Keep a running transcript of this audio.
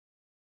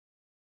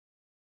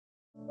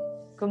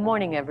Good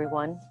morning,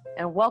 everyone,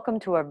 and welcome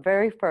to our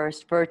very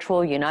first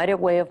virtual United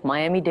Way of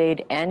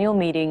Miami-Dade annual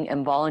meeting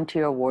and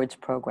volunteer awards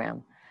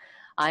program.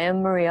 I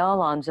am Maria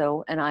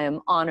Alonso, and I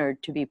am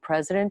honored to be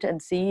President and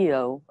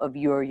CEO of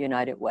your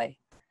United Way.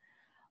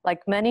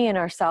 Like many in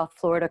our South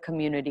Florida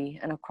community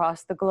and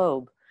across the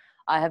globe,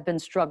 I have been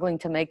struggling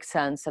to make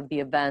sense of the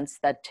events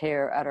that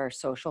tear at our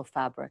social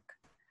fabric.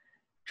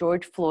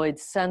 George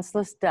Floyd's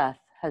senseless death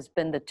has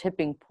been the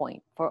tipping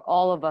point for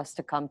all of us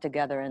to come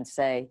together and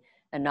say,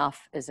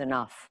 enough is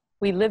enough.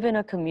 We live in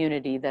a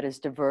community that is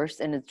diverse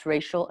in its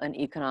racial and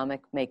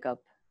economic makeup,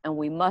 and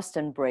we must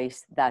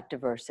embrace that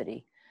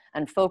diversity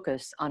and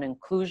focus on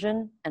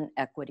inclusion and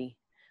equity.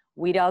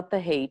 Weed out the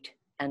hate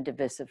and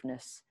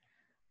divisiveness.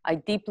 I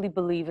deeply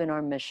believe in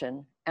our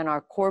mission and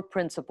our core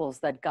principles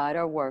that guide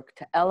our work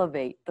to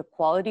elevate the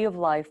quality of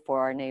life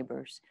for our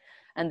neighbors,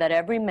 and that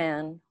every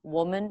man,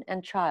 woman,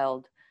 and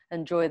child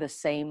enjoy the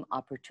same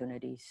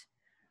opportunities.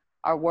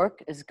 Our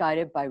work is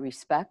guided by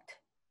respect,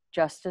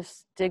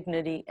 justice,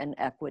 dignity, and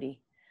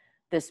equity.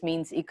 This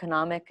means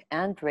economic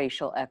and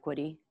racial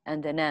equity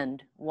and an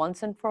end,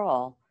 once and for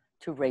all,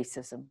 to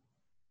racism.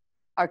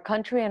 Our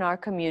country and our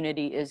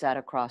community is at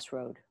a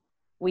crossroad.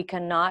 We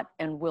cannot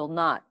and will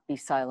not be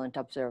silent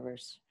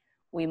observers.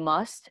 We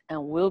must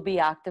and will be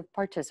active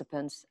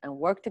participants and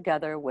work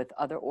together with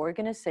other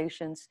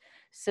organizations,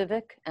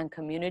 civic and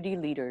community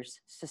leaders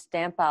to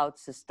stamp out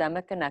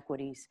systemic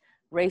inequities,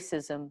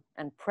 racism,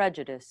 and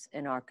prejudice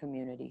in our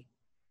community.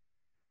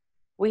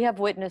 We have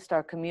witnessed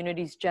our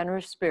community's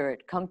generous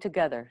spirit come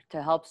together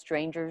to help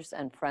strangers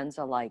and friends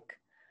alike.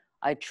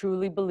 I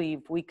truly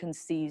believe we can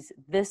seize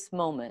this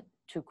moment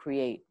to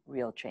create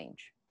real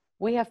change.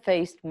 We have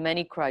faced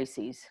many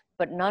crises,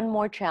 but none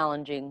more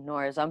challenging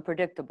nor as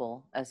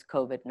unpredictable as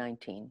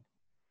COVID-19.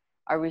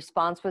 Our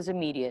response was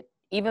immediate,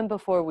 even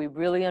before we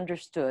really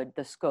understood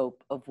the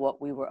scope of what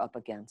we were up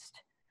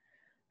against.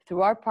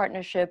 Through our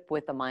partnership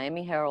with the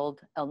Miami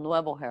Herald, El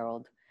Nuevo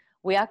Herald,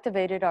 we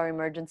activated our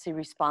emergency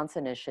response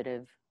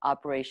initiative,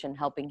 Operation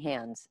Helping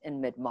Hands, in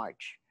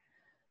mid-March.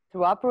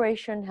 Through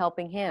Operation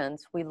Helping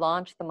Hands, we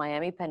launched the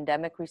Miami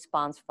Pandemic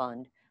Response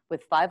Fund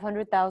with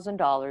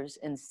 $500,000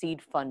 in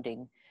seed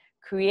funding,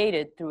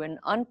 created through an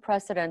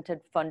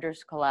unprecedented funders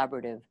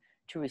collaborative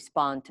to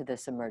respond to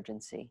this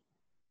emergency.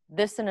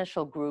 This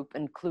initial group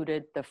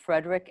included the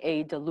Frederick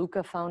A.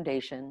 DeLuca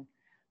Foundation,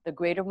 the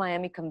Greater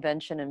Miami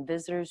Convention and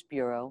Visitors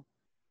Bureau,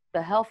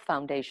 the Health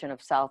Foundation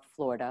of South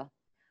Florida,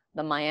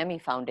 the Miami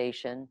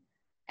Foundation,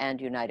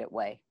 and United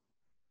Way.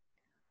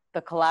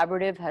 The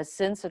collaborative has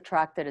since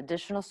attracted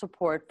additional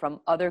support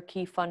from other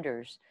key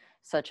funders,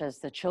 such as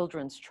the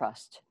Children's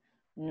Trust,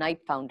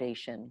 Knight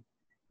Foundation,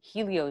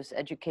 Helios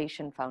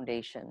Education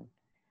Foundation,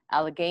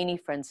 Allegheny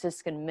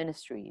Franciscan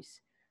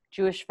Ministries,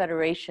 Jewish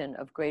Federation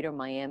of Greater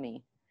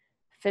Miami,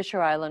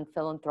 Fisher Island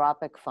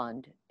Philanthropic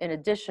Fund, in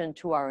addition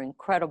to our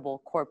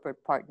incredible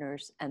corporate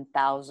partners and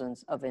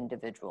thousands of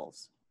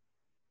individuals.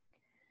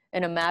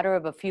 In a matter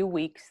of a few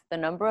weeks, the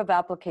number of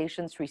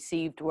applications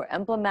received were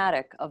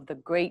emblematic of the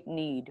great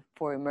need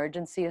for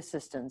emergency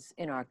assistance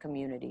in our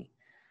community,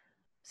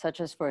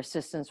 such as for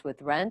assistance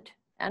with rent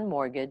and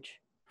mortgage,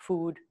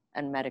 food,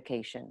 and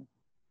medication.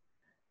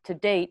 To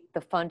date,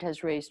 the fund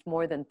has raised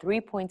more than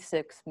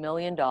 $3.6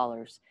 million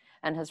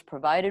and has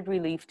provided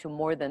relief to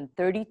more than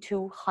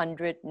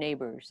 3,200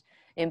 neighbors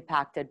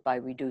impacted by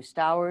reduced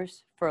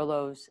hours,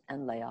 furloughs,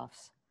 and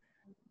layoffs.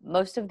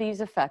 Most of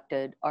these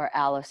affected are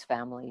Alice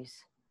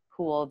families,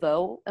 who,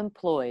 although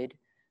employed,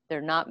 they're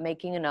not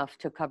making enough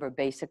to cover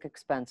basic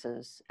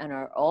expenses and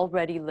are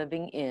already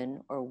living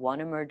in or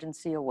one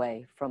emergency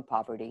away from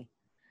poverty.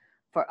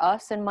 For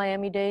us in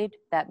Miami-Dade,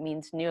 that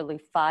means nearly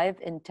 5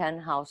 in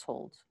 10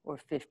 households, or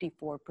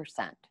 54%.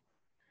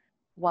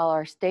 While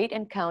our state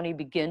and county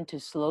begin to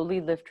slowly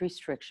lift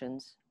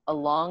restrictions, a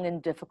long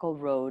and difficult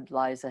road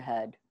lies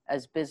ahead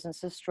as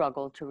businesses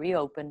struggle to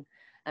reopen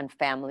and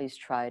families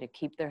try to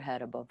keep their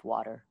head above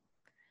water.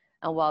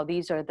 And while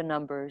these are the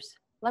numbers,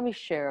 let me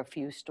share a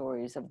few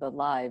stories of the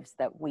lives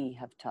that we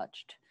have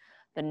touched,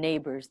 the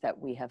neighbors that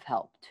we have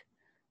helped,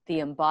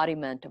 the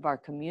embodiment of our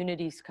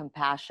community's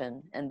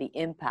compassion and the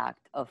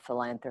impact of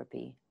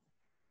philanthropy.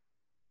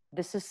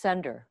 This is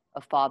Sender,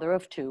 a father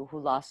of 2 who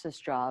lost his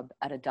job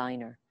at a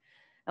diner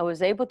and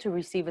was able to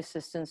receive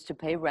assistance to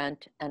pay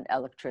rent and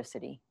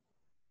electricity.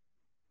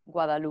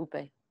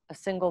 Guadalupe, a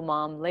single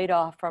mom laid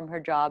off from her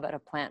job at a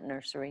plant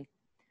nursery,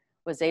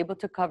 was able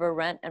to cover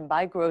rent and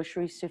buy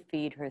groceries to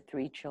feed her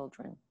 3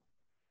 children.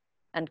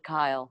 And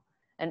Kyle,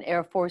 an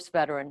Air Force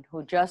veteran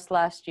who just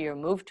last year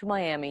moved to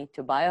Miami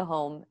to buy a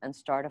home and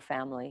start a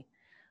family,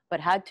 but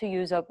had to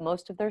use up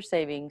most of their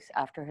savings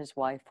after his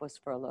wife was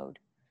furloughed.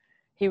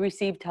 He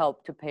received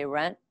help to pay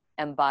rent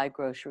and buy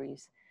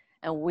groceries,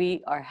 and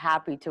we are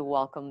happy to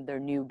welcome their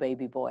new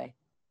baby boy.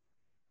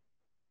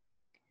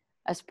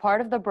 As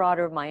part of the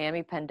broader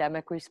Miami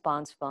Pandemic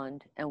Response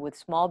Fund, and with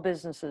small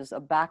businesses a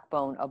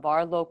backbone of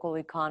our local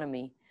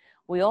economy,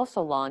 we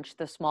also launched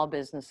the Small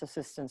Business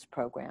Assistance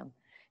Program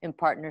in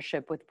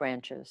partnership with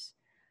branches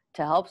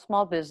to help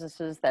small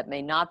businesses that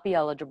may not be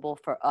eligible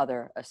for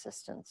other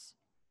assistance.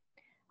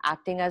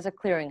 Acting as a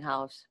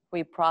clearinghouse,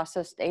 we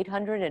processed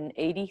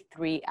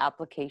 883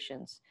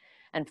 applications,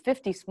 and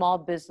 50 small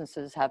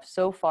businesses have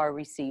so far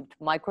received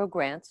micro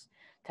grants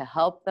to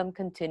help them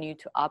continue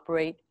to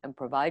operate and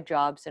provide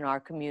jobs in our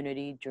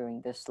community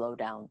during this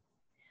slowdown.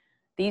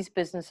 These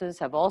businesses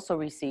have also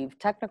received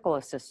technical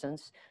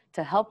assistance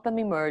to help them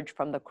emerge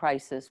from the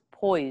crisis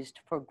poised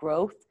for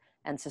growth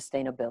and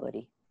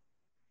sustainability.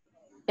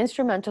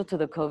 Instrumental to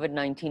the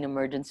COVID-19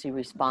 emergency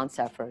response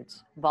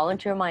efforts,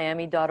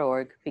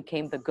 volunteermiami.org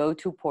became the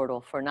go-to portal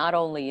for not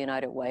only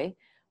United Way,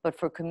 but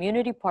for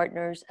community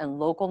partners and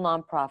local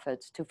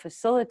nonprofits to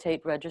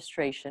facilitate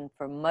registration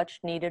for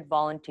much-needed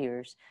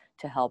volunteers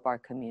to help our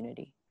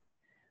community.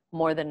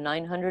 More than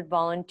 900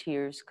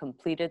 volunteers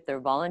completed their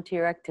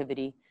volunteer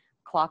activity,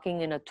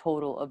 clocking in a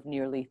total of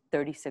nearly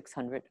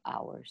 3,600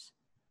 hours.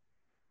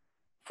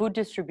 Food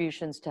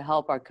distributions to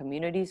help our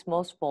community's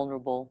most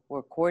vulnerable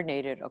were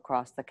coordinated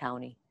across the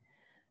county.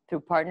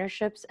 Through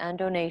partnerships and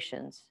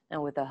donations,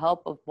 and with the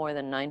help of more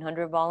than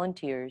 900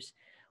 volunteers,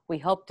 we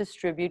helped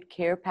distribute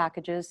care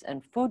packages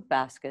and food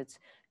baskets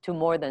to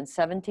more than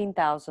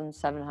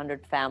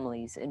 17,700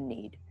 families in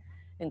need,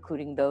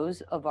 including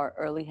those of our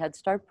Early Head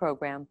Start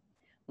program,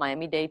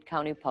 Miami-Dade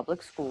County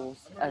Public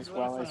Schools, as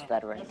well as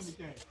veterans.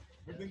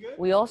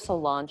 We also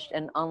launched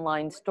an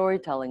online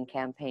storytelling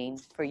campaign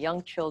for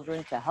young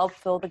children to help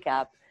fill the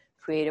gap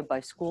created by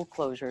school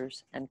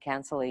closures and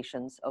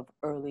cancellations of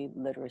early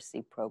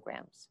literacy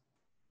programs.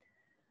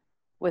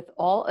 With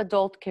all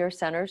adult care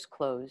centers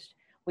closed,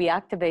 we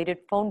activated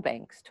phone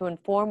banks to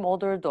inform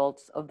older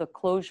adults of the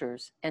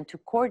closures and to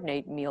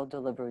coordinate meal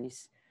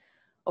deliveries.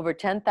 Over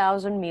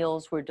 10,000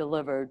 meals were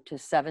delivered to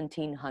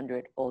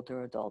 1,700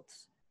 older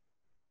adults.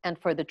 And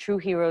for the true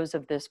heroes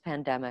of this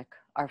pandemic,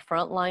 our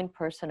frontline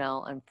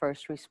personnel and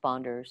first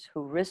responders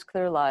who risk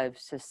their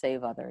lives to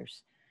save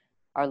others,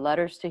 our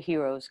Letters to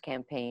Heroes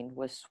campaign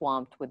was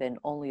swamped within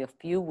only a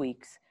few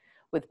weeks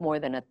with more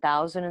than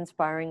 1,000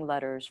 inspiring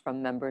letters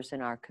from members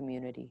in our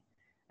community,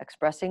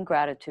 expressing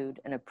gratitude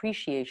and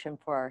appreciation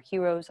for our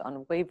heroes'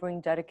 unwavering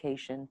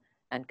dedication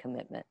and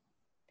commitment.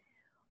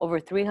 Over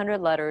 300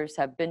 letters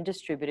have been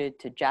distributed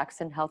to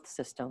Jackson Health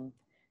System,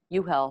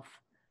 UHealth,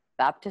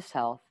 Baptist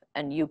Health,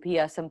 and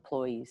UPS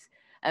employees,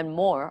 and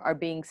more are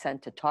being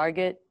sent to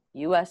Target,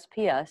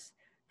 USPS,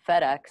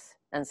 FedEx,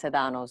 and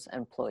Sedano's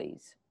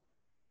employees.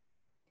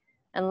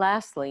 And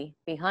lastly,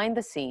 behind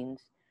the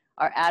scenes,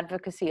 our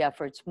advocacy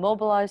efforts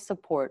mobilize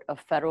support of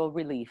federal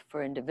relief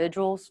for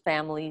individuals,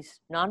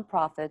 families,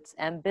 nonprofits,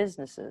 and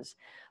businesses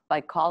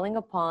by calling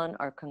upon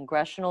our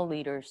congressional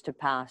leaders to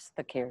pass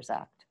the CARES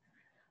Act.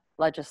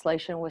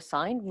 Legislation was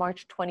signed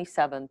March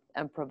 27th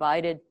and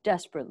provided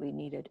desperately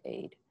needed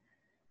aid.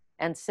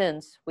 And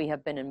since we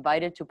have been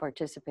invited to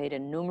participate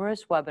in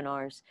numerous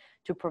webinars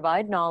to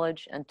provide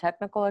knowledge and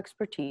technical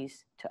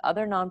expertise to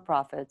other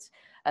nonprofits,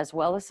 as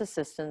well as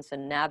assistance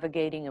in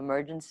navigating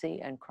emergency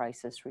and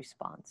crisis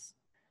response.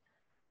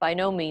 By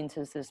no means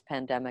is this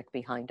pandemic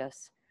behind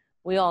us.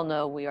 We all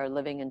know we are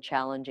living in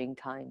challenging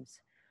times.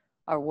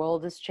 Our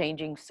world is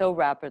changing so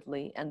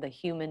rapidly and the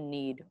human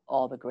need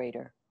all the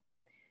greater.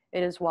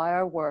 It is why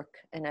our work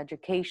in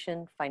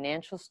education,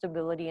 financial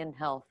stability, and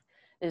health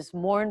is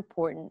more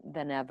important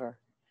than ever.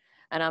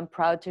 And I'm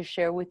proud to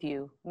share with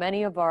you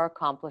many of our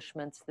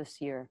accomplishments this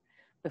year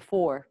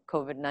before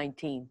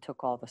COVID-19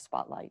 took all the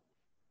spotlight.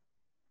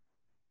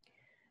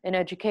 In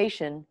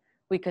education,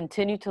 we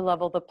continue to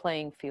level the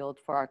playing field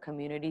for our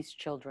community's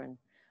children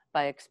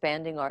by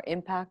expanding our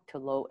impact to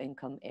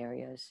low-income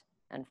areas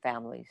and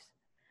families.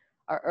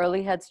 Our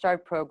Early Head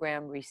Start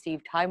program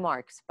received high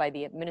marks by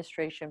the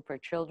Administration for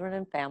Children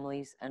and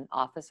Families and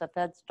Office of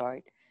Head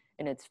Start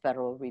in its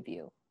federal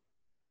review.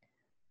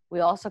 We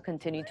also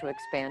continue to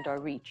expand our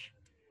reach.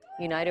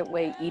 United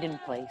Way Eden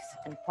Place,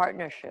 in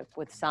partnership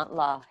with St.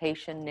 La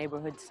Haitian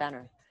Neighborhood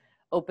Center,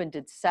 opened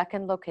its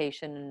second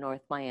location in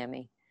North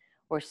Miami,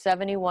 where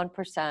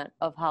 71%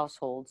 of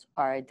households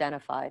are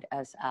identified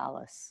as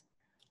ALICE.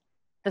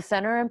 The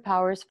center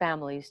empowers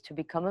families to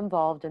become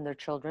involved in their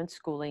children's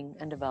schooling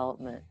and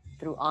development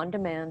through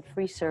on-demand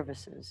free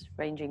services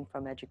ranging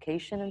from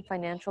education and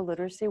financial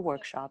literacy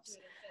workshops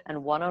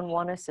and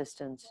one-on-one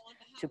assistance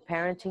to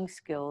parenting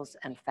skills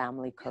and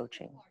family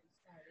coaching.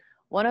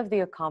 One of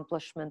the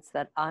accomplishments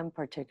that I'm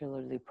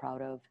particularly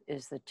proud of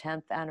is the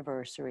 10th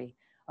anniversary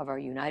of our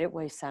United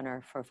Way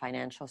Center for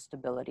Financial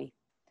Stability.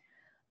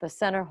 The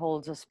center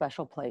holds a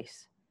special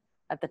place.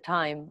 At the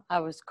time, I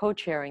was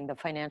co-chairing the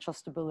Financial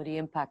Stability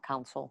Impact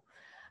Council,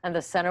 and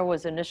the center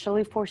was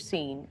initially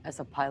foreseen as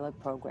a pilot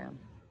program.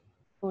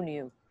 Who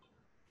knew?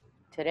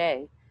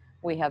 Today,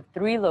 we have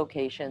 3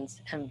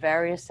 locations and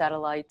various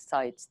satellite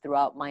sites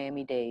throughout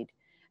Miami-Dade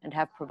and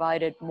have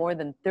provided more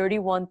than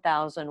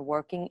 31,000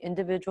 working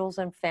individuals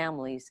and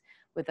families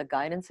with the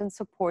guidance and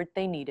support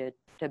they needed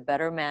to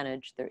better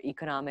manage their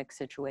economic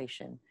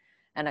situation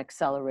and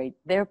accelerate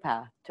their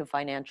path to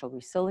financial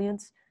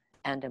resilience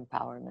and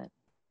empowerment.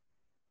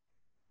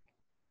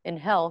 In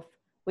health,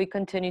 we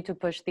continue to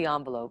push the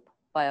envelope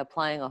by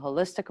applying a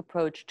holistic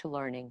approach to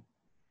learning.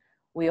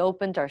 We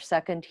opened our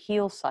second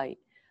HEAL site,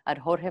 at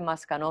Jorge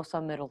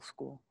Mascanosa Middle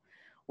School,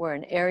 where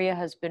an area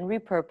has been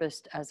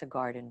repurposed as a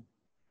garden.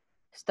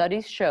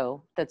 Studies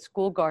show that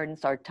school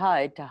gardens are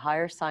tied to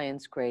higher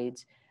science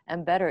grades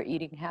and better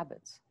eating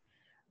habits.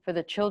 For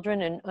the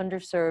children in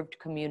underserved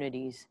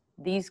communities,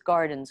 these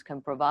gardens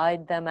can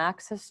provide them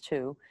access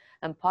to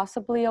and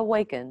possibly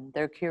awaken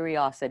their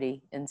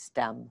curiosity in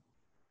STEM.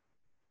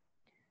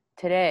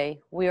 Today,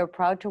 we are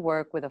proud to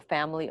work with a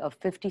family of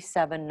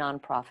 57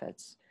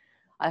 nonprofits.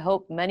 I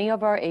hope many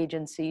of our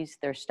agencies,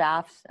 their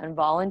staffs, and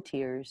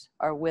volunteers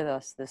are with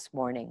us this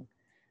morning.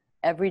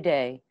 Every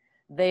day,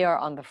 they are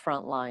on the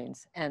front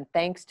lines, and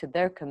thanks to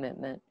their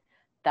commitment,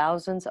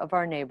 thousands of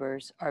our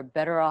neighbors are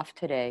better off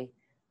today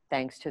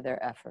thanks to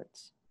their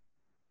efforts.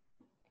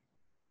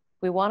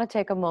 We want to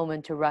take a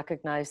moment to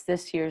recognize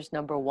this year's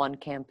 #1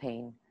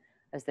 campaign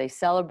as they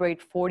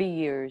celebrate 40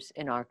 years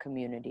in our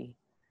community.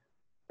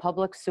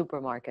 Public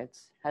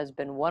Supermarkets has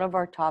been one of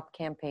our top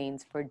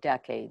campaigns for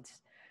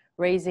decades,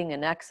 raising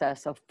in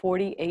excess of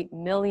 $48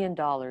 million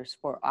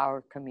for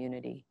our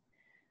community.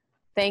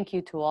 Thank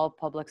you to all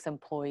Publix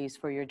employees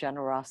for your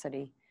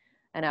generosity,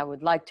 and I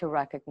would like to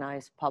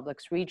recognize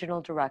Publix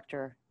Regional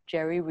Director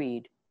Jerry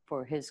Reed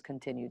for his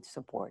continued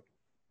support.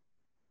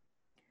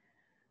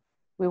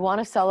 We want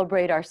to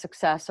celebrate our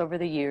success over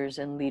the years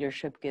in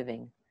leadership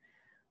giving.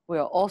 We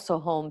are also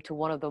home to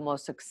one of the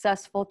most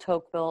successful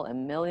Tocqueville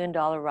and $1 Million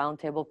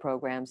Roundtable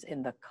programs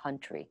in the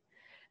country.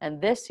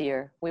 And this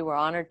year, we were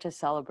honored to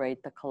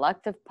celebrate the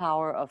collective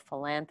power of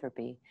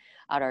philanthropy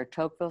at our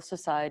Tocqueville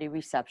Society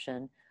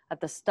reception at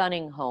the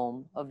stunning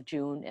home of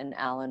June and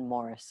Alan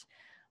Morris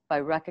by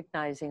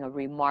recognizing a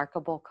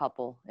remarkable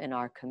couple in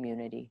our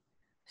community,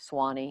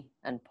 Swanee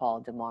and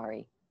Paul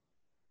Damari.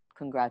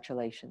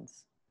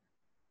 Congratulations.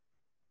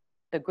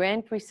 The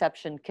grand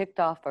reception kicked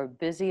off our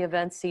busy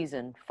event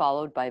season,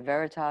 followed by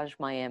Veritage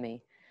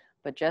Miami.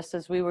 But just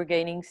as we were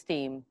gaining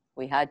steam,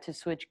 we had to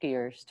switch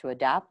gears to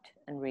adapt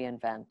and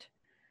reinvent.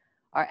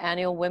 Our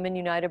annual Women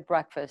United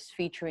Breakfast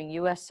featuring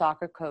U.S.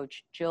 soccer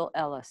coach Jill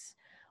Ellis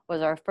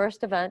was our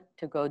first event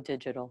to go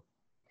digital.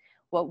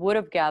 What would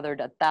have gathered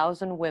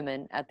 1,000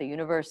 women at the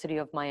University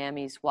of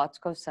Miami's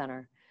Watsco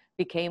Center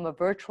became a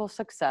virtual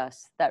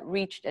success that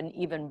reached an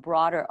even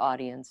broader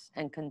audience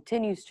and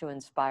continues to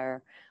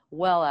inspire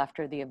well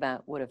after the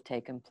event would have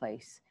taken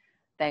place,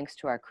 thanks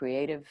to our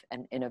creative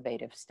and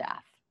innovative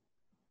staff.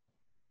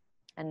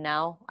 And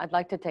now I'd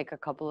like to take a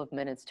couple of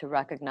minutes to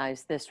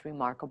recognize this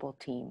remarkable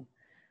team,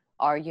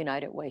 our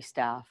United Way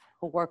staff,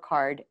 who work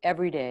hard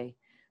every day,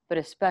 but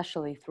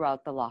especially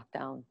throughout the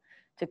lockdown,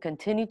 to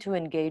continue to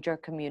engage our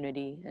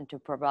community and to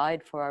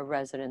provide for our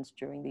residents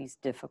during these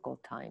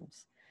difficult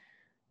times.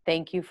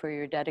 Thank you for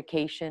your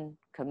dedication,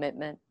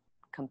 commitment,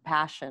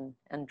 compassion,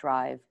 and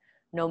drive,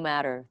 no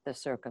matter the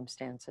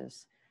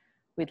circumstances.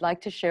 We'd like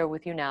to share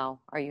with you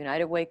now our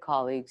United Way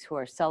colleagues who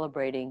are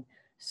celebrating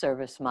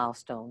service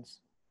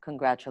milestones.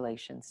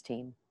 Congratulations,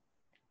 team.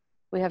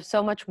 We have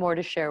so much more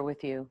to share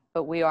with you,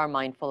 but we are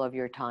mindful of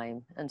your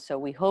time, and so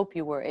we hope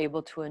you were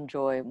able to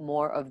enjoy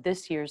more of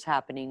this year's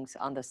happenings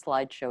on the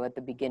slideshow at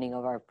the beginning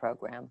of our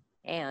program.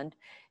 And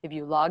if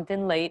you logged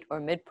in late or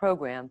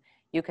mid-program,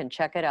 you can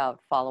check it out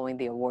following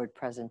the award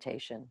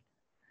presentation.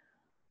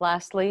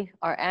 Lastly,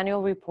 our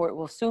annual report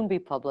will soon be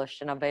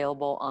published and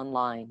available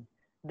online.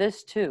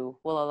 This too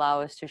will allow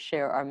us to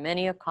share our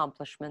many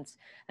accomplishments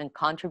and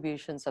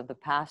contributions of the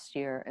past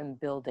year in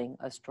building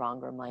a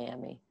stronger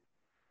Miami.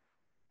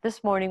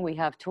 This morning we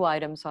have 2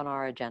 items on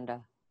our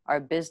agenda. Our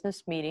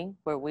business meeting,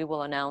 where we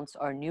will announce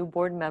our new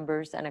board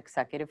members and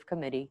executive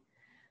committee,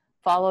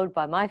 followed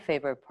by my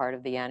favorite part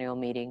of the annual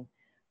meeting,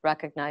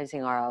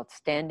 recognizing our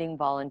outstanding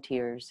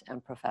volunteers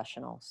and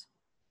professionals.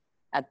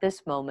 At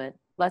this moment,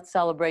 let's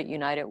celebrate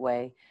United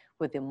Way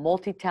with the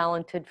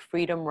multi-talented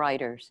Freedom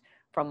Riders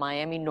from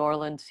Miami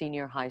Norland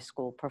Senior High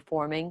School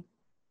performing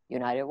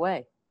United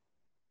Way.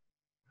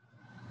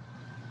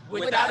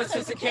 Without a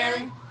sense of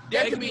caring,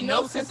 there can be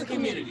no sense of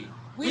community.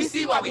 We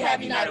see why we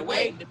have United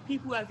Way. The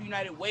people have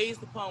united ways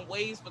upon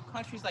ways for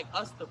countries like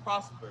us to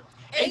prosper.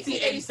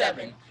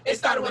 1887, it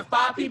started with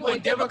 5 people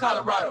in Denver,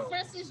 Colorado.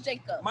 Francis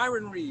Jacob,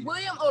 Myron Reed,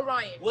 William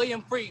O'Ryan,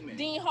 William Friedman,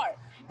 Dean Hart.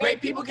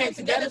 Great people came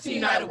together to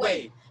United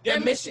Way. Their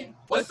mission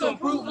was to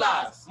improve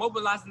lives,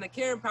 mobilizing the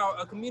caring power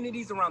of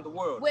communities around the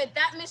world. With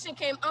that mission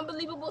came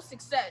unbelievable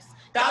success.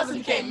 Thousands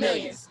became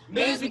millions,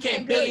 millions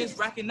became billions,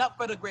 racking up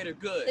for the greater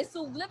good. They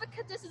solved living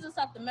conditions in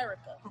South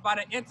America,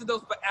 Provided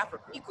antidotes for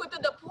Africa, equipped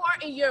the poor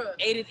in Europe,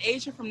 aided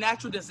Asia from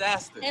natural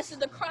disasters, answered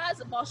the cries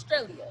of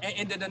Australia, and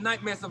ended the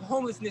nightmares of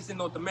homelessness in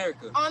North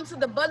America. onto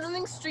the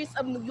bustling streets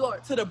of New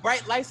York, To the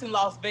bright lights in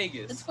Las the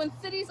Vegas, Twin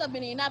Cities of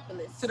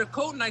Indianapolis, to the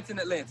cold nights in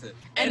Atlanta,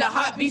 and the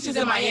hot beaches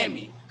in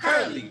Miami.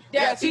 Currently, they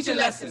are teaching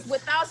lessons,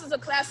 with thousands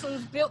of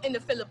classrooms built in the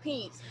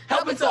Philippines,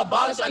 helping to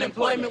abolish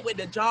unemployment, with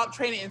the job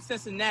training in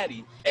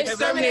Cincinnati,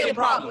 exterminating with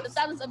problems,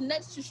 thousands of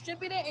nets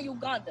distributed in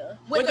Uganda.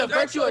 With the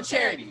virtue of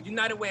charity,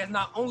 United Way has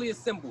not only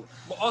assembled,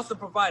 but also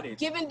provided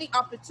Given the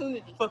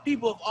opportunity. for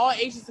people of all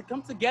ages to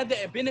come together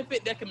and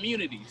benefit their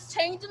communities.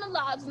 Changing the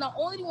lives of not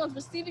only the ones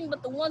receiving,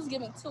 but the ones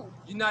giving too.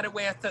 United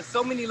Way has touched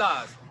so many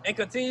lives and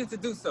continues to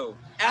do so.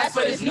 As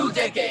for this new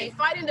decade,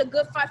 Fighting the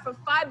good fight for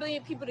 5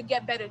 billion people to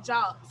get better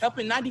jobs.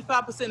 helping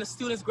 95% of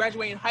students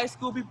graduating high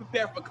school be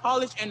prepared for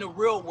college and the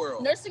real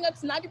world. Nursing up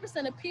to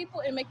 90% of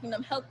people and making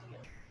them healthier.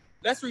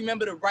 Let's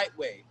remember the right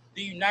way,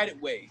 the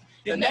United Way.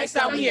 The next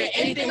time we hear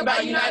anything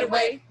about United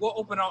Way, We'll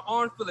open our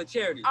arms full of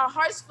charity. our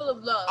hearts full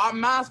of love. Our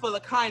minds full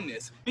of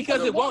kindness,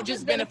 because it won't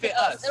just benefit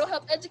us. It'll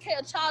help educate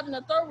a child in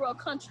a third world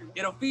country.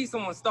 It'll feed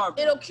someone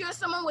starving. It'll cure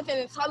someone with an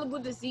intolerable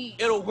disease.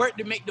 It'll work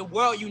to make the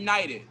world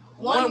united,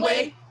 One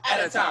way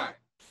at a time.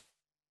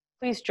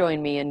 Please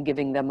join me in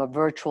giving them a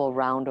virtual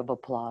round of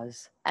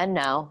applause. And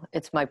now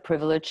it's my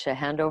privilege to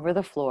hand over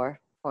the floor,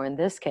 or in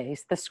this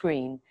case, the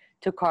screen,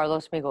 to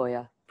Carlos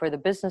Migoya for the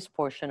business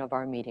portion of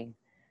our meeting,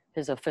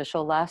 his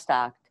official last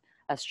act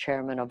as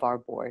chairman of our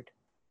board.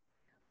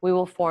 We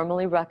will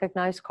formally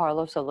recognize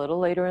Carlos a little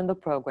later in the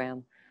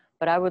program,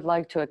 but I would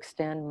like to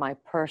extend my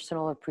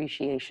personal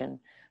appreciation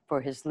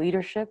for his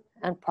leadership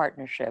and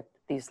partnership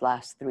these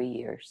last 3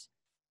 years.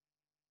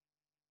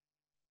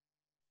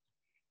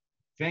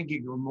 Thank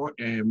you,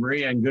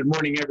 Maria, and good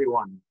morning,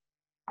 everyone.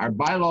 Our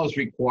bylaws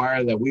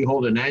require that we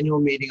hold an annual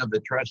meeting of the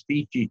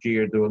trustees each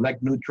year to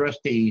elect new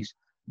trustees,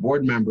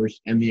 board members,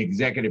 and the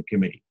executive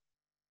committee.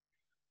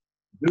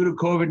 Due to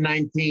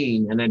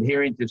COVID-19 and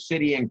adhering to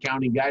city and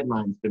county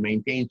guidelines to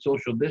maintain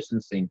social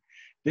distancing,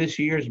 this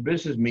year's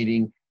business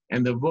meeting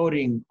and the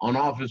voting on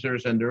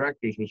officers and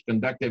directors was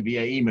conducted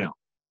via email.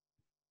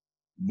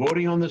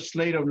 Voting on the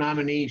slate of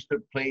nominees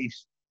took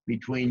place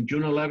between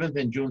June 11th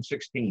and June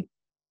 16th.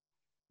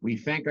 We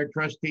thank our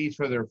trustees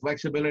for their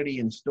flexibility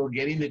in still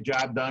getting the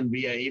job done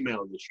via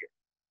email this year.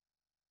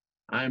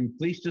 I'm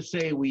pleased to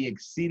say we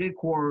exceeded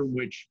quorum,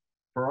 which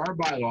for our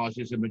bylaws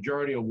is a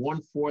majority of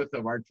 1/4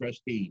 of our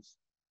trustees.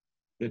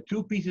 The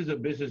two pieces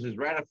of business is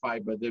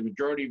ratified, but the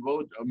majority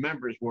vote of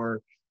members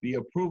were the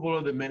approval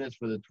of the minutes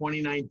for the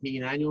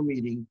 2019 annual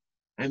meeting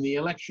and the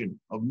election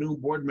of new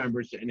board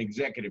members and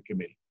executive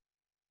committee.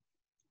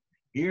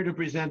 Here to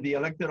present the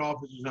elected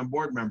officers and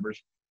board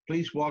members,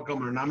 please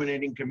welcome our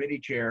nominating committee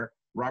chair,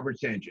 Robert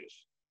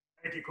Sanchez.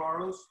 Thank you,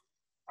 Carlos.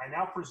 I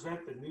now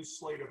present the new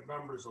slate of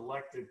members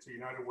elected to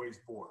United Way's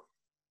board.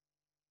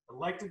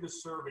 Elected to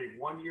serve a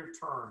one-year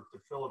term to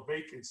fill a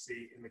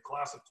vacancy in the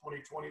class of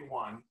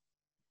 2021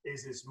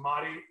 is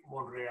Ismari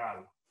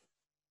Monreal.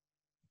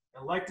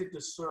 Elected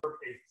to serve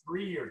a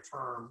 3-year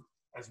term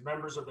as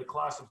members of the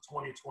class of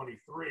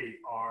 2023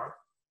 are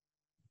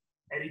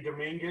Eddie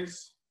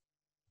Dominguez,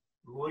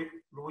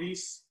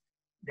 Luis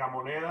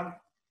Gamoneda,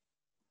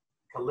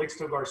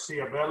 Calixto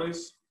Garcia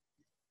Vélez,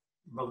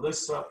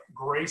 Melissa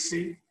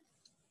Gracie,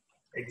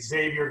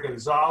 Xavier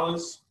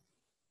Gonzalez,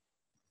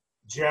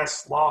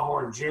 Jess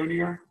Lawhorn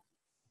Jr.,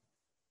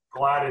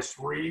 Gladys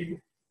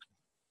Reed,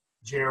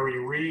 Jerry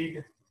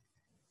Reed,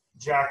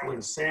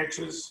 Jacqueline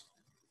Sanchez,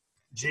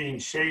 Gene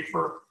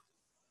Schaefer,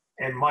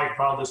 and Mike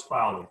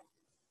Valdez-Fowler.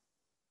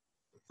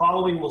 The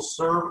following will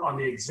serve on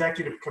the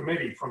executive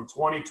committee from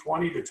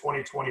 2020 to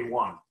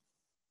 2021.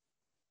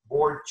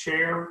 Board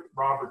Chair,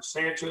 Robert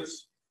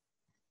Sanchez.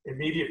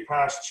 Immediate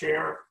past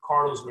chair,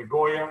 Carlos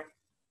Migoya.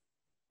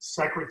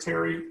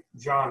 Secretary,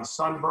 John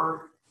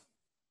Sundberg.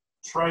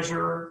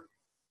 Treasurer,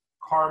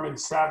 Carmen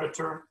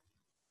Sabater.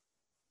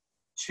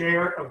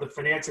 Chair of the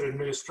Finance and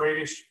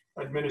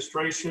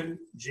Administration,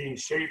 Gene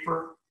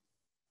Schaefer.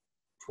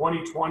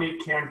 2020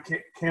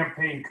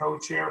 campaign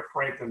co-chair,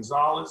 Frank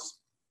Gonzalez.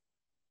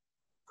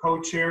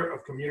 Co-chair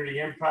of Community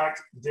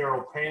Impact,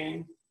 Daryl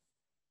Payne.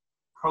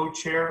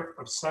 Co-chair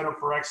of Center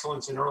for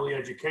Excellence in Early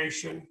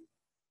Education,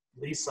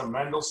 Lisa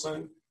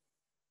Mendelson.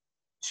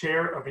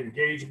 Chair of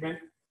Engagement,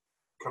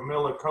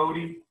 Camilla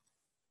Cody.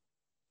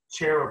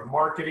 Chair of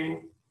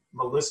Marketing,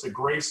 Melissa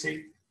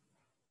Gracie.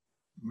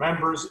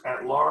 Members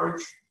at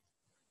large,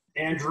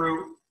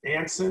 Andrew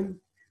Anson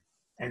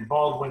and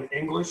Baldwin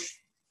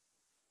English.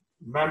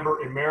 Member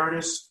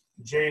Emeritus,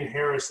 Jane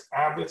Harris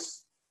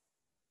Abbas.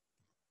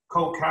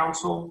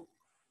 Co-counsel,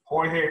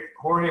 Jorge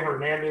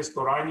Hernandez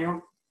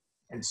Doraño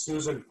and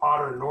Susan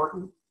Potter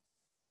Norton.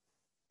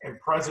 And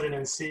President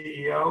and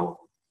CEO,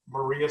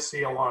 Maria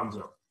C.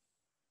 Alonso.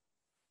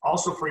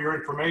 Also, for your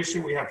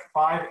information, we have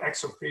 5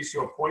 ex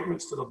officio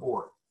appointments to the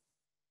board.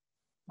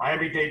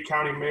 Miami-Dade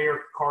County Mayor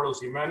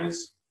Carlos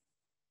Jimenez,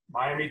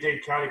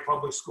 Miami-Dade County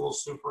Public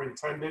Schools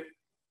Superintendent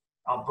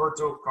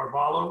Alberto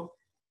Carvalho,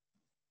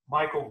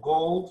 Michael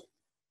Gold,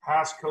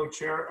 past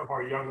co-chair of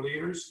our Young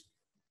Leaders,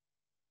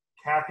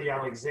 Kathy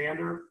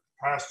Alexander,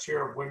 past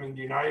chair of Women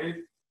United,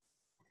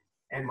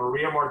 and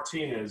Maria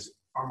Martinez,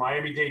 our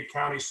Miami-Dade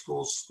County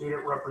Schools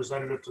student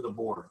representative to the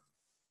board.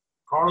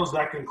 Carlos,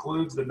 that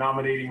concludes the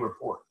nominating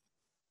report.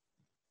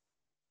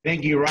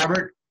 Thank you,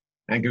 Robert,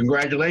 and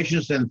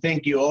congratulations, and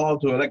thank you all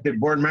to elected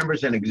board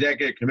members and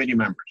executive committee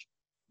members.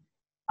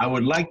 I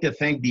would like to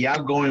thank the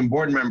outgoing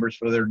board members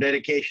for their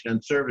dedication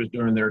and service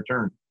during their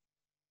term.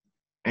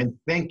 And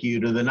thank you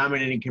to the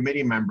nominating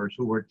committee members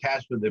who were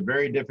tasked with the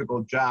very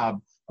difficult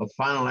job of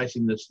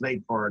finalizing the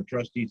slate for our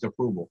trustees'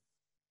 approval.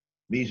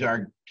 These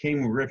are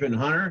Kim Griffin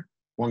Hunter,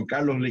 Juan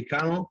Carlos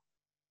Licano,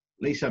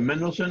 Lisa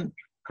Mendelson,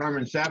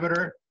 Carmen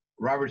Sabater,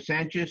 Robert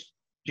Sanchez,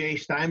 Jay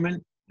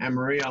Steinman, and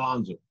Maria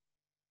Alonso.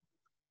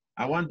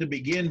 I want to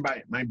begin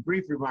my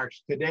brief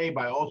remarks today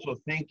by also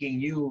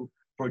thanking you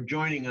for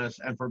joining us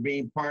and for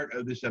being part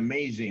of this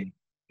amazing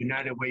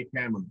United Way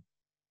family.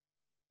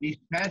 These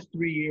past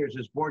 3 years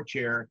as board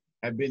chair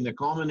have been the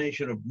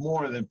culmination of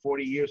more than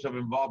 40 years of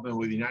involvement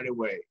with United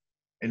Way,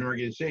 an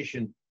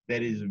organization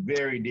that is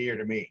very dear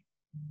to me.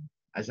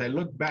 As I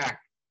look back,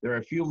 there are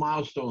a few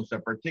milestones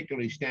that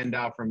particularly stand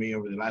out for me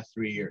over the last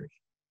 3 years.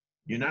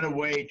 United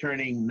Way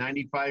turning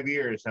 95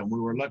 years, and we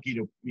were lucky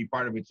to be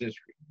part of its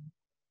history.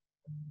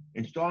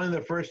 Installing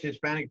the first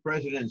Hispanic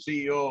president and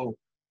CEO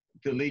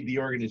to lead the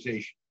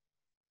organization.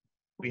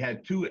 We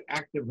had 2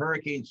 active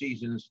hurricane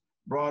seasons,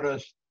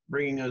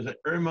 bringing us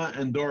Irma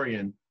and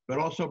Dorian, but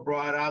also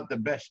brought out the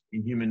best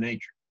in human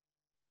nature.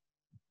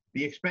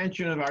 The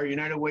expansion of our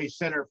United Way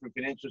Center for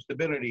Financial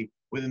Stability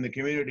within the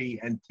community,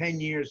 and 10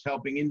 years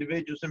helping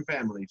individuals and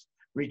families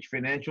reach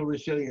financial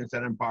resilience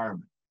and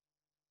empowerment.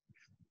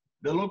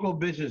 The local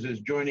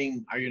businesses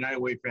joining our United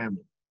Way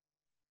family.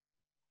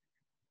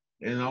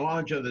 And the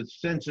launch of the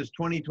Census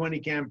 2020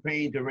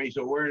 campaign to raise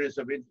awareness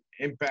of its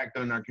impact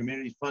on our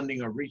community's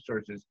funding of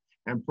resources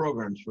and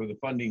programs for the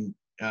funding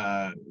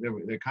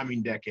the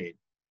coming decade.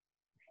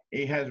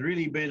 It has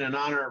really been an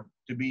honor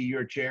to be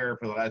your chair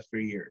for the last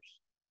 3 years.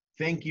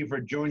 Thank you for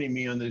joining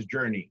me on this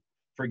journey,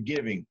 for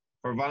giving,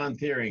 for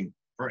volunteering,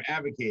 for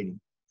advocating,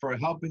 for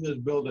helping us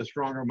build a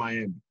stronger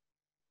Miami.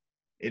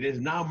 It is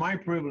now my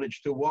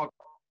privilege to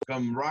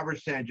welcome Robert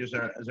Sanchez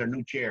as our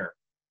new chair.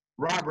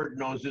 Robert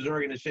knows this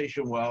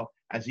organization well,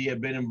 as he has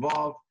been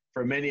involved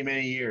for many,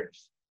 many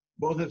years,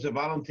 both as a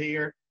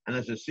volunteer and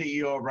as a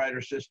CEO of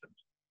Rider Systems,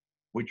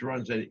 which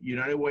runs a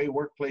United Way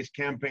workplace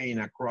campaign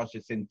across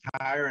its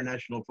entire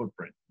national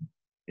footprint.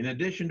 In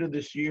addition to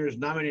this year's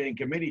nominating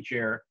committee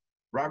chair,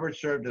 Robert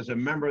served as a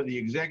member of the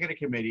executive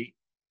committee,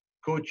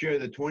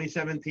 co-chaired the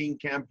 2017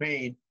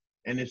 campaign,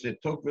 and is a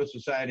Tocqueville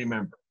Society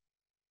member.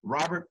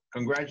 Robert,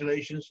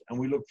 congratulations, and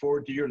we look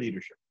forward to your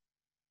leadership.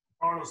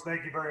 Carlos,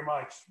 thank you very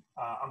much.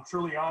 I'm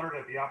truly honored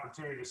at the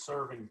opportunity to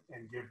serve and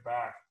give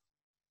back.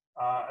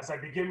 As I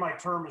begin my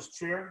term as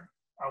chair,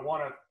 I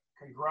want to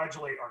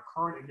congratulate our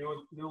current and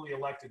newly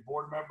elected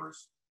board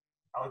members.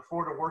 I look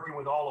forward to working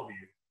with all of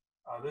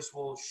you. This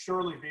will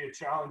surely be a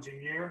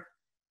challenging year,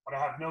 but I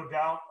have no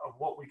doubt of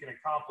what we can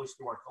accomplish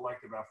through our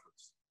collective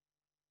efforts.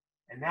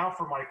 And now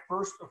for my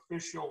first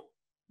official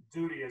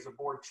duty as a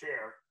board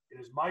chair, it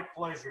is my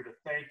pleasure to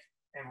thank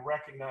and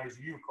recognize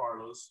you,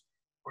 Carlos,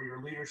 for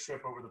your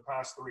leadership over the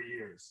past 3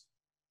 years.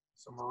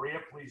 So Maria,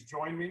 please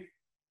join me.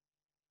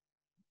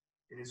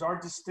 It is our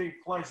distinct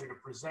pleasure to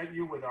present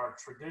you with our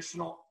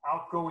traditional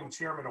Outgoing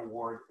Chairman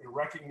Award in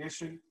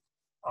recognition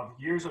of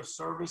years of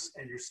service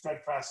and your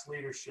steadfast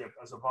leadership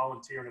as a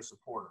volunteer and a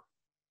supporter.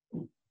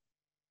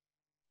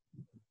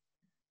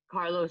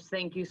 Carlos,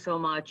 thank you so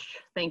much.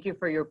 Thank you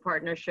for your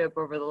partnership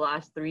over the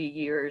last 3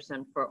 years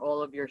and for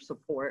all of your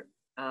support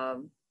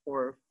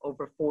for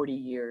over 40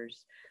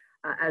 years.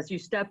 As you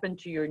step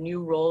into your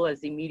new role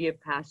as immediate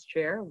past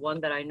chair,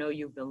 one that I know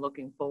you've been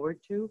looking forward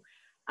to,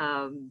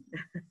 I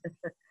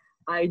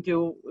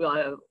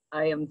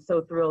am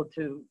so thrilled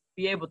to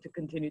be able to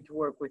continue to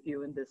work with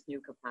you in this new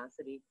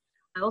capacity.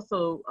 I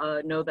also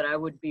know that I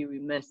would be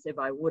remiss if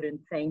I wouldn't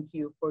thank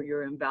you for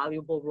your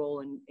invaluable role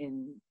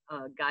in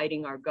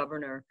guiding our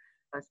governor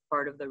as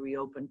part of the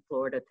Reopen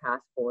Florida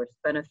Task Force,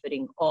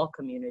 benefiting all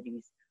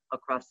communities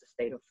across the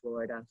state of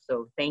Florida.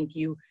 So thank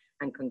you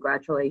and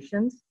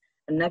congratulations.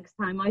 And next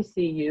time I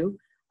see you,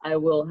 I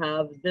will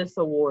have this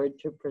award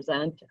to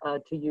present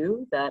to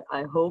you that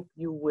I hope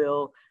you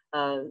will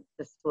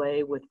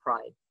display with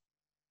pride.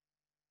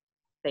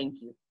 Thank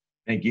you.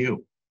 Thank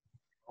you.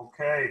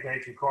 Okay,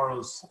 thank you,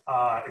 Carlos.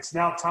 It's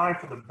now time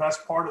for the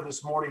best part of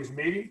this morning's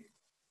meeting,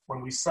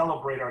 when we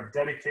celebrate our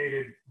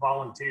dedicated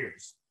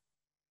volunteers.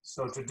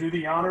 So to do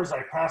the honors,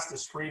 I pass the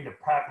screen to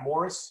Pat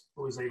Morris,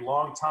 who is a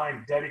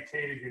longtime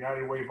dedicated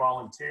United Way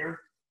volunteer,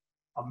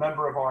 a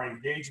member of our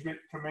engagement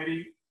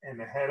committee, and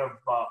the head of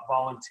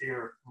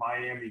volunteer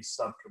Miami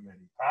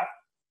subcommittee. Pat?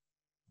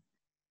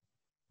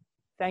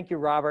 Thank you,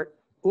 Robert.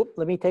 Oop,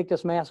 let me take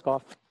this mask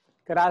off.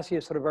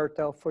 Gracias,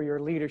 Roberto, for your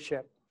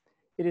leadership.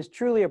 It is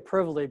truly a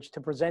privilege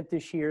to present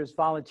this year's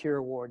Volunteer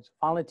Awards.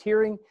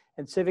 Volunteering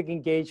and civic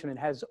engagement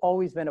has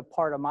always been a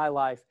part of my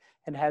life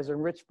and has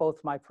enriched both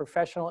my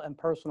professional and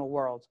personal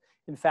worlds.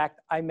 In fact,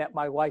 I met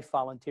my wife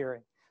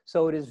volunteering,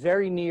 so it is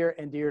very near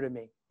and dear to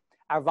me.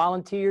 Our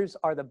volunteers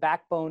are the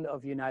backbone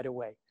of United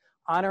Way.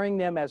 Honoring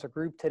them as a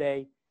group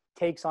today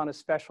takes on a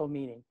special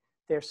meaning.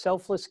 Their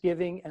selfless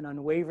giving and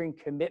unwavering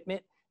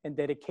commitment and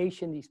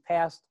dedication these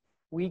past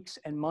weeks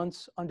and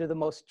months under the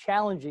most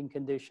challenging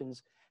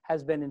conditions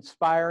has been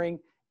inspiring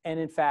and,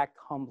 in fact,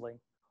 humbling.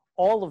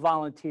 All the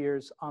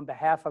volunteers on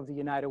behalf of the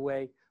United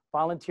Way,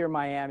 Volunteer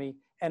Miami,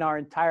 and our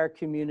entire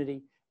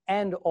community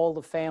and all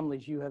the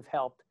families you have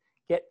helped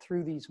get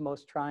through these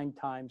most trying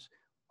times.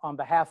 On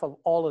behalf of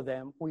all of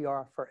them, we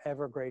are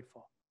forever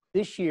grateful.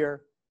 This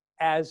year,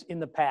 as in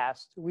the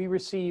past, we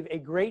receive a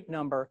great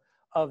number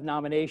of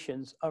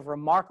nominations of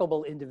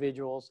remarkable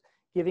individuals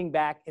giving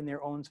back in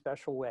their own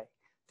special way.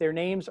 Their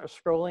names are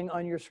scrolling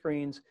on your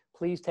screens.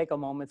 Please take a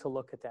moment to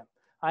look at them.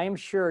 I am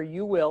sure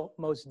you will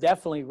most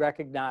definitely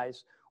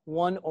recognize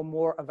one or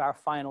more of our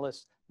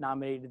finalists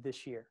nominated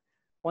this year.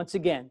 Once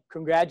again,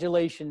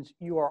 congratulations.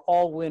 You are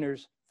all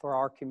winners for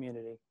our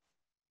community.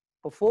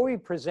 Before we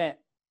present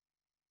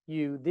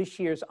you this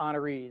year's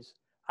honorees,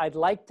 I'd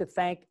like to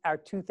thank our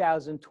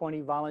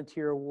 2020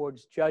 Volunteer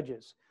Awards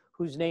judges,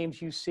 whose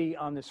names you see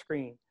on the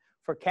screen,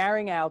 for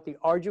carrying out the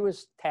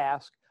arduous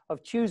task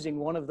of choosing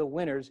one of the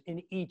winners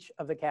in each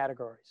of the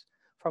categories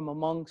from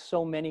among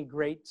so many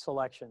great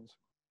selections.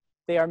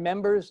 They are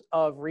members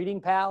of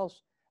Reading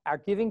Pals, our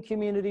giving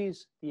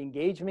communities, the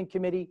Engagement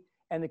Committee,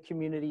 and the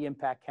Community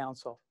Impact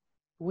Council.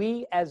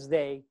 We, as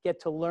they, get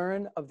to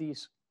learn of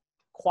these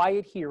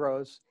quiet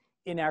heroes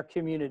in our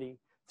community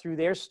through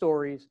their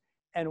stories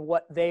and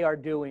what they are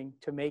doing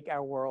to make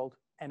our world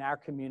and our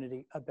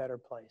community a better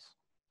place.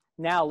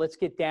 Now let's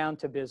get down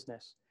to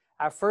business.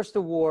 Our first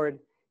award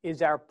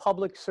is our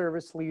Public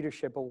Service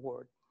Leadership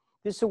Award.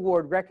 This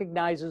award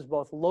recognizes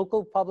both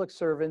local public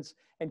servants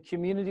and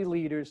community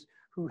leaders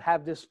who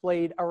have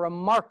displayed a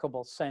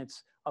remarkable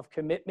sense of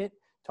commitment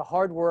to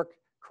hard work,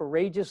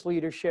 courageous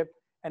leadership,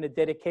 and a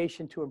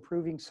dedication to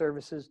improving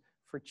services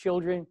for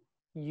children,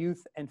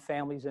 youth, and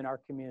families in our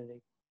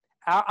community.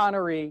 Our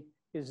honoree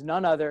is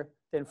none other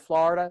than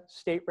Florida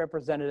State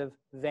Representative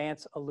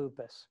Vance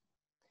Alupis.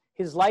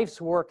 His life's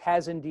work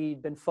has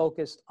indeed been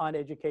focused on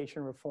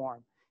education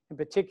reform, in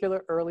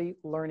particular early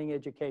learning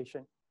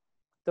education.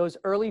 Those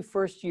early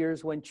first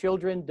years when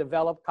children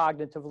develop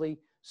cognitively,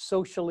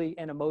 socially,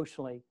 and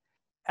emotionally.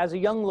 As a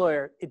young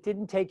lawyer, it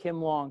didn't take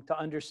him long to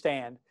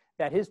understand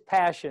that his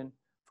passion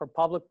for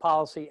public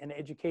policy and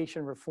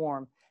education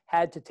reform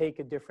had to take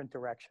a different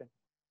direction.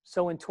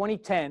 So in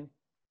 2010,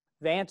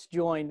 Vance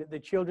joined the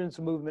Children's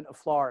Movement of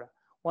Florida,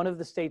 one of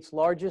the state's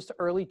largest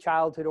early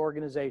childhood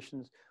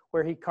organizations,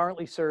 where he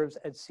currently serves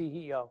as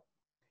CEO.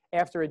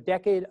 After a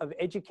decade of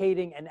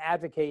educating and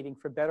advocating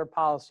for better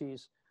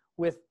policies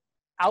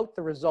without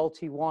the results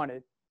he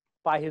wanted,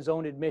 by his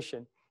own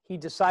admission, he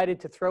decided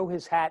to throw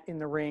his hat in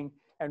the ring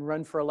and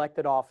run for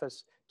elected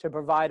office to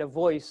provide a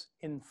voice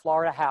in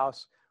Florida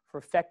House for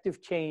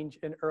effective change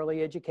in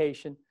early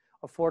education,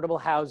 affordable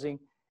housing,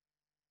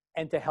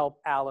 and to help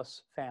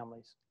ALICE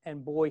families.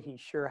 And boy, he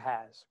sure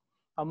has.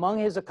 Among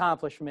his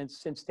accomplishments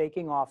since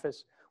taking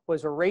office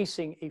was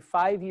erasing a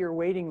 5-year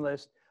waiting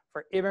list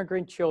for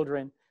immigrant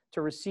children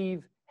to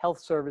receive health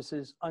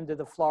services under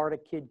the Florida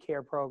Kid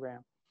Care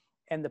Program,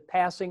 and the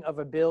passing of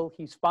a bill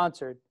he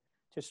sponsored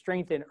to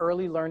strengthen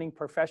early learning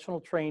professional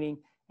training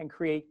and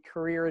create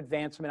career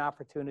advancement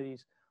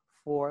opportunities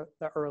for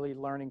the early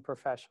learning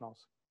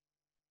professionals.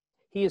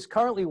 He is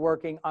currently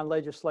working on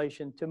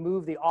legislation to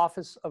move the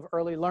Office of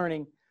Early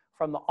Learning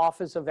from the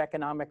Office of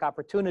Economic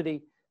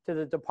Opportunity to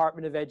the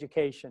Department of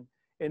Education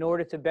in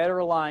order to better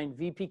align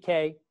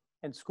VPK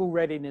and school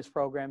readiness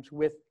programs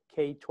with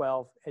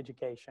K-12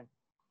 education.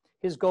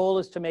 His goal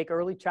is to make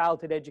early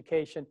childhood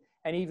education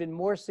an even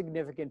more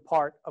significant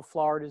part of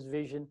Florida's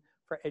vision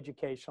for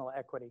educational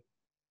equity.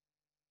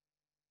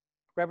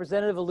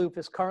 Representative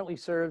Alupis currently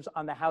serves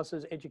on the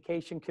House's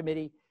Education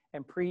Committee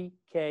and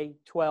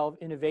Pre-K-12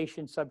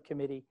 Innovation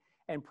Subcommittee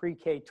and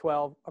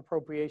Pre-K-12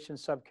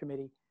 Appropriations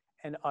Subcommittee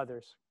and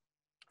others,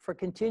 for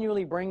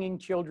continually bringing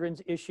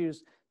children's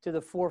issues to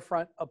the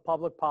forefront of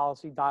public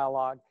policy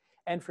dialogue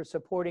and for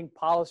supporting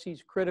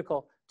policies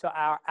critical to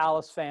our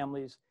ALICE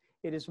families.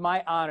 It is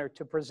my honor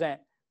to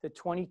present the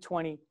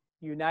 2020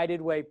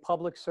 United Way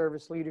Public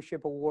Service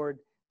Leadership Award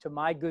to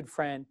my good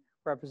friend,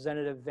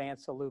 Representative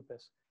Vance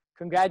Alupis.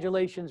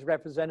 Congratulations,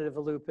 Representative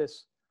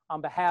Alupis. On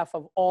behalf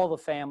of all the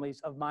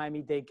families of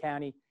Miami-Dade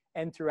County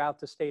and throughout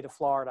the state of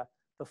Florida,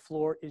 the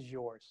floor is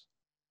yours.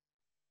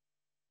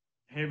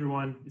 Hey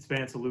everyone, it's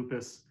Vance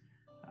Alupis.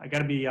 I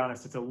gotta be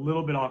honest, it's a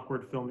little bit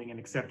awkward filming an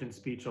acceptance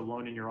speech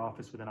alone in your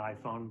office with an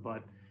iPhone,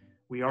 but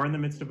we are in the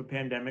midst of a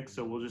pandemic,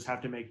 so we'll just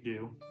have to make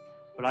do.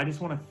 But I just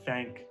wanna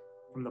thank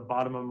from the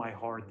bottom of my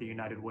heart the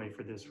United Way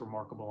for this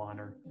remarkable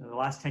honor. In the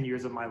last 10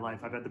 years of my life,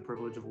 I've had the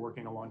privilege of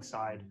working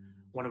alongside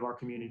one of our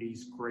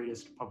community's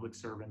greatest public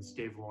servants,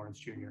 Dave Lawrence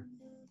Jr.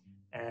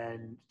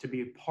 And to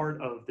be a part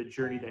of the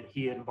journey that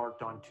he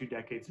embarked on 2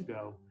 decades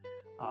ago,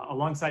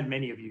 alongside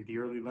many of you, the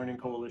Early Learning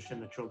Coalition,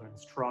 the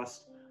Children's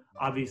Trust,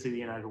 obviously the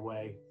United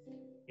Way.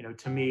 You know,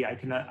 to me, I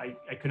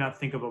could not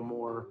think of a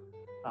more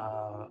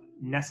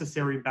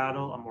necessary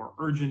battle, a more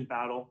urgent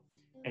battle.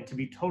 And to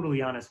be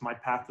totally honest, my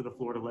path to the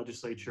Florida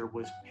legislature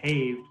was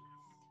paved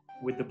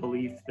with the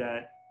belief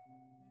that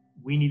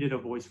we needed a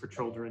voice for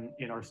children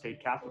in our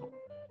state capital.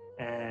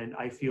 And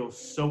I feel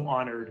so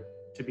honored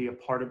to be a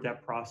part of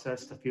that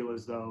process, to feel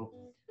as though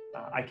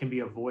I can be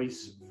a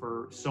voice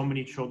for so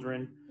many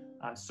children,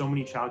 so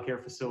many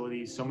childcare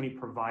facilities, so many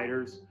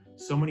providers,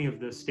 so many of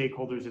the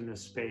stakeholders in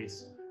this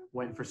space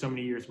when for so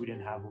many years we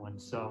didn't have one.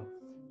 So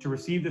to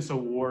receive this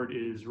award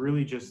is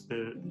really just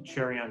the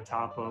cherry on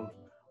top of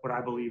what I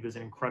believe is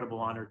an incredible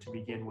honor to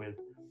begin with.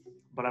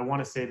 But I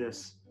want to say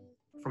this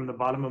from the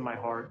bottom of my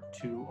heart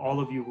to all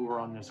of you who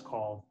are on this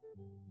call.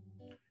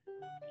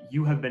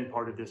 You have been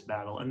part of this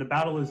battle, and the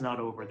battle is not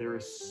over. There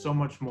is so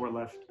much more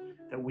left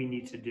that we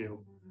need to do.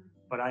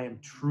 But I am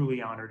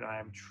truly honored. I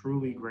am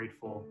truly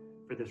grateful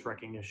for this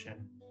recognition.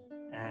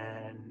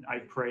 And I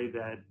pray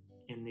that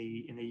in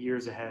the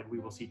years ahead, we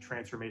will see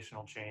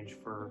transformational change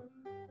for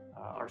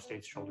our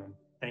state's children.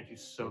 Thank you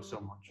so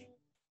much.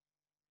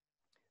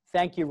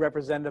 Thank you,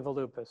 Representative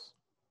Alupas.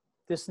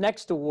 This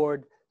next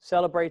award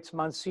celebrates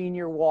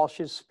Monsignor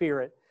Walsh's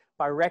spirit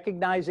by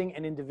recognizing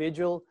an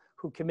individual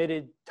who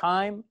committed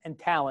time and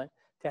talent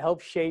to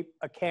help shape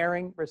a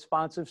caring,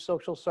 responsive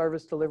social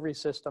service delivery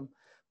system,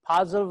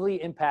 positively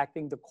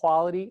impacting the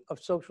quality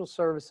of social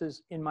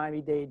services in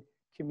Miami-Dade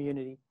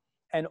community,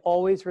 and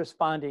always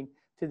responding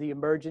to the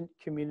emergent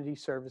community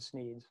service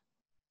needs.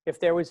 If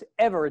there was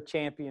ever a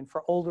champion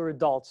for older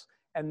adults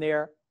and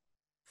their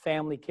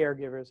family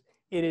caregivers,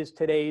 it is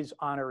today's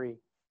honoree.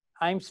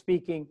 I'm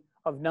speaking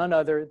of none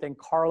other than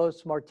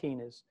Carlos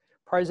Martinez,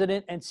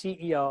 President and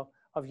CEO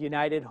of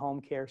United Home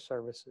Care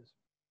Services.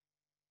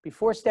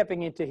 Before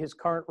stepping into his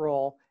current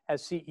role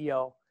as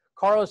CEO,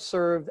 Carlos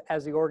served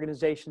as the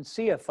organization's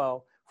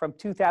CFO from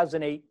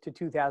 2008 to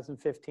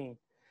 2015.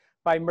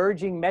 By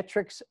merging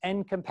metrics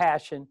and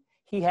compassion,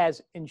 he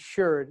has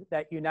ensured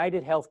that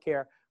United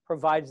Healthcare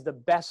provides the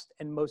best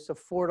and most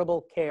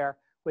affordable care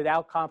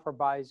without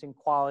compromising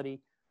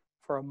quality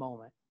for a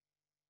moment.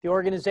 The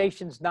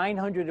organization's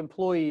 900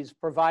 employees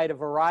provide a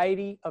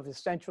variety of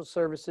essential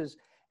services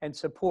and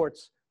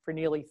supports for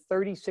nearly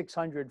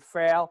 3,600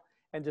 frail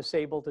and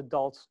disabled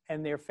adults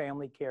and their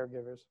family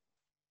caregivers.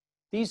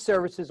 These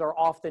services are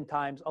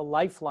oftentimes a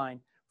lifeline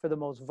for the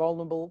most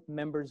vulnerable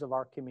members of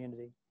our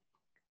community.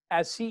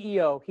 As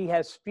CEO, he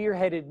has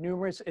spearheaded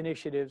numerous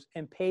initiatives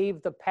and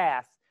paved the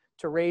path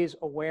to raise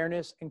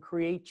awareness and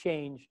create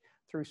change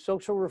through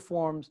social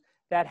reforms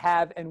that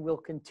have and will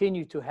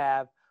continue to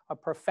have a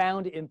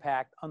profound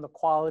impact on the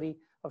quality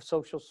of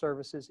social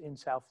services in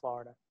South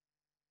Florida.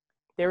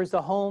 There is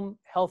the Home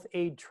Health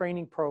Aid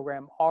Training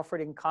Program offered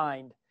in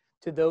kind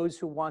to those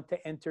who want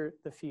to enter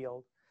the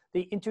field.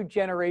 The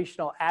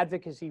Intergenerational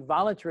Advocacy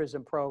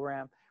Volunteerism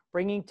Program,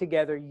 bringing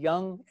together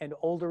young and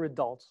older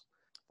adults.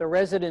 The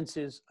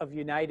residences of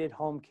United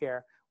Home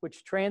Care,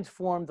 which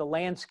transformed the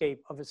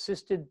landscape of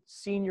assisted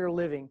senior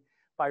living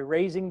by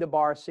raising the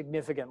bar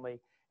significantly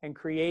and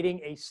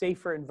creating a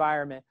safer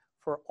environment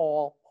for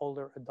all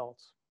older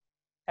adults.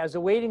 As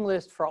the waiting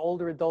list for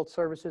older adult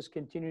services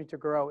continue to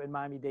grow in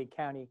Miami-Dade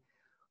County,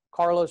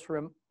 Carlos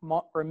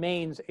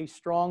remains a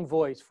strong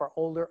voice for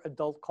older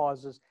adult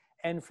causes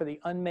and for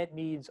the unmet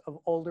needs of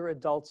older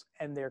adults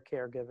and their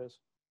caregivers.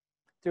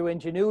 Through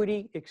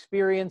ingenuity,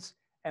 experience,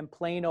 and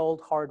plain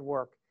old hard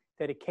work,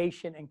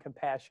 dedication, and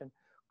compassion,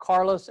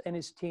 Carlos and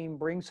his team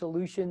bring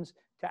solutions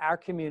to our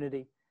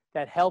community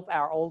that help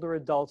our older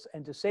adults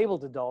and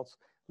disabled adults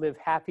live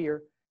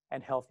happier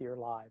and healthier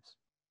lives.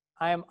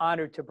 I am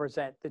honored to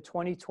present the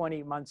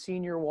 2020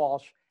 Monsignor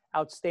Walsh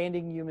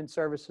Outstanding Human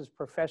Services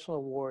Professional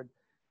Award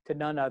to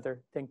none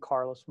other than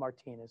Carlos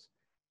Martinez.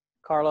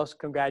 Carlos,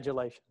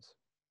 congratulations.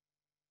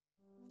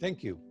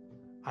 Thank you.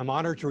 I'm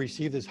honored to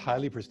receive this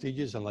highly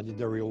prestigious and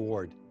legendary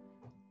award.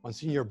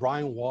 Monsignor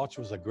Brian Walsh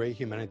was a great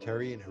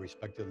humanitarian and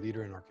respected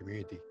leader in our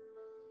community.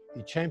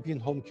 He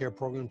championed home care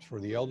programs for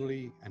the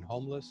elderly and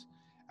homeless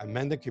and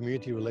mended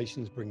community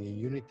relations, bringing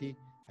unity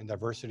and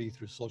diversity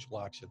through social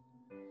action.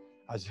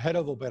 As head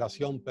of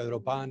Operación Pedro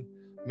Pan,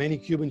 many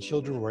Cuban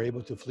children were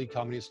able to flee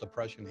communist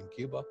oppression in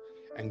Cuba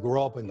and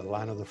grow up in the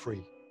land of the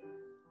free.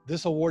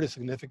 This award is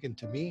significant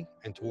to me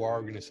and to our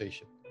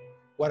organization.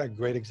 What a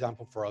great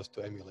example for us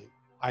to emulate.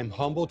 I'm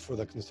humbled for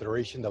the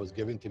consideration that was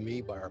given to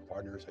me by our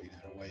partners at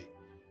United Way.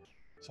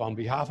 So on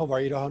behalf of our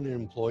 800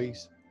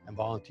 employees and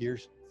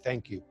volunteers,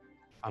 thank you.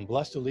 I'm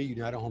blessed to lead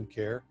United Home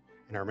Care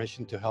in our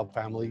mission to help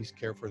families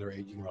care for their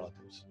aging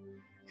relatives.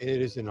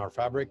 It is in our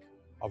fabric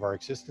of our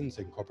existence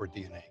and corporate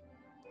DNA.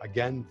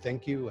 Again,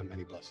 thank you and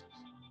many blessings.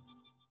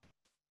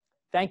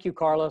 Thank you,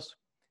 Carlos.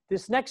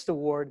 This next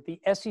award,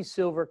 the Essie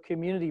Silver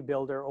Community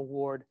Builder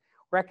Award,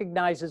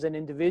 recognizes an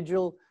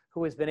individual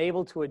who has been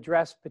able to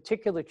address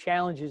particular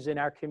challenges in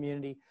our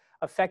community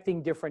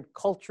affecting different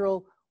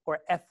cultural or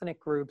ethnic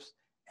groups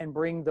and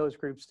bring those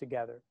groups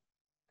together.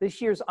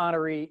 This year's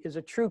honoree is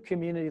a true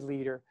community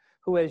leader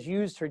who has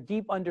used her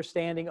deep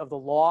understanding of the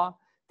law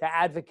to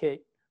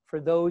advocate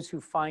for those who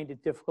find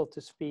it difficult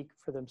to speak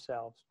for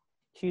themselves.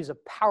 She is a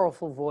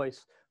powerful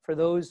voice for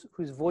those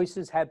whose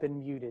voices have been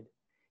muted.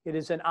 It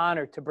is an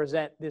honor to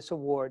present this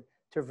award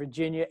to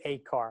Virginia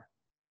Acar.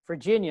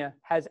 Virginia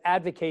has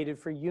advocated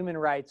for human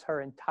rights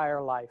her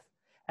entire life.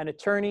 An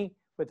attorney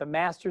with a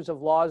Master's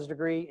of Laws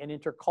degree in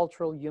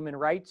intercultural human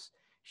rights,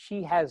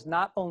 she has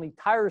not only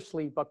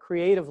tirelessly but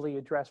creatively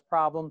addressed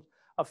problems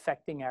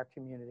affecting our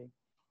community.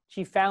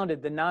 She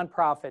founded the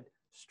nonprofit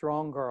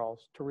Strong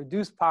Girls to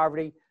reduce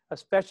poverty,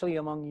 especially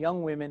among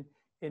young women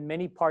in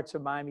many parts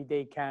of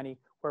Miami-Dade County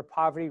where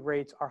poverty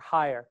rates are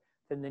higher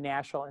than the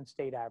national and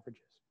state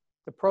averages.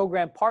 The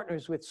program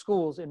partners with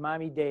schools in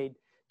Miami-Dade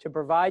to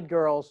provide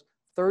girls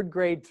 3rd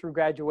grade through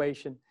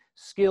graduation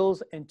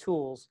skills and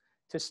tools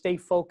to stay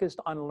focused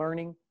on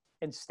learning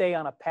and stay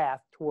on a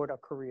path toward a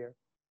career.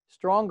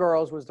 Strong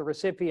Girls was the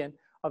recipient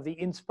of the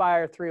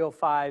Inspire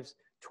 305's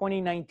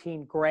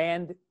 2019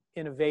 Grand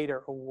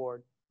Innovator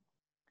Award.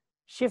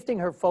 Shifting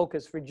her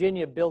focus,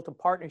 Virginia built a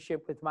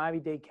partnership with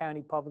Miami-Dade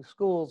County Public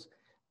Schools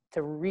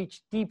to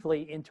reach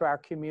deeply into our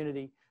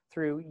community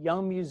through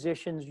Young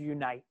Musicians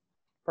Unite,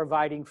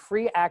 providing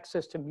free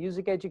access to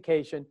music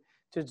education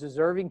to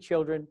deserving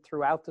children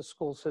throughout the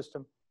school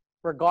system,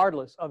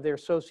 regardless of their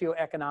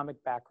socioeconomic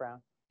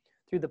background.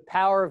 Through the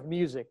power of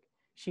music,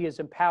 she has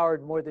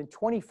empowered more than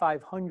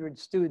 2,500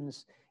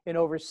 students in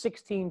over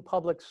 16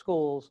 public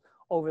schools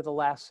over the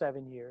last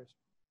 7 years.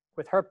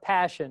 With her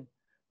passion,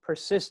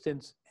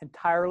 persistence, and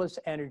tireless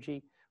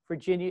energy,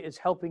 Virginia is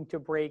helping to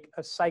break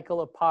a cycle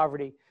of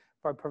poverty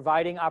by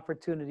providing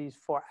opportunities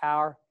for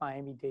our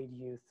Miami-Dade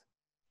youth.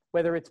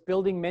 Whether it's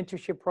building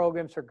mentorship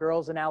programs for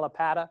girls in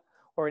Allapattah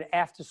or an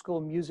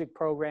after-school music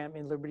program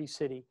in Liberty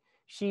City,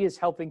 she is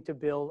helping to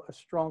build a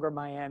stronger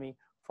Miami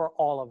for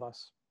all of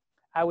us.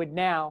 I would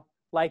now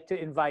like to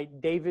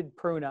invite David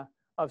Pruna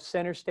of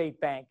Center State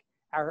Bank,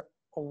 our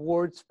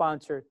award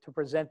sponsor, to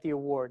present the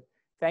award.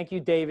 Thank you,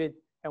 David,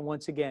 and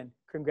once again,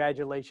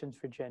 congratulations,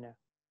 Virginia.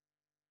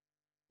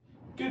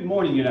 Good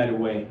morning, United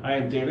Way. I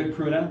am David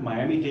Pruna,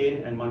 Miami-Dade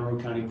and Monroe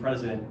County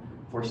President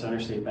for Center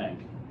State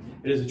Bank.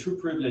 It is a true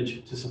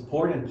privilege to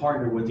support and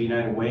partner with the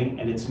United Way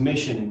and its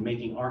mission in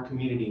making our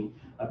community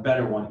a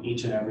better one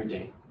each and every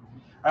day.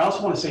 I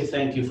also want to say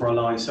thank you for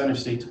allowing Center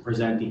State to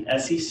present the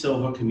S.E.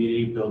 Silva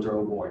Community Builder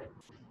Award.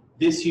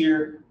 This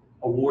year's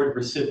award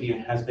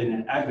recipient has been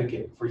an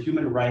advocate for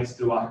human rights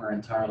throughout her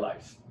entire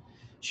life.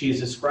 She is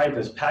described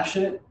as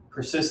passionate,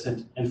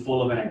 persistent, and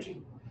full of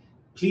energy.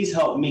 Please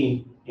help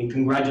me in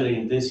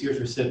congratulating this year's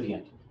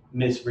recipient,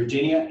 Ms.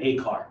 Virginia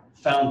Acar,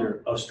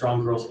 founder of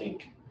Strong Girls,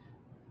 Inc.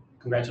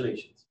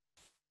 Congratulations.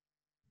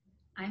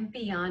 I'm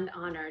beyond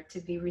honored to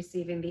be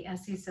receiving the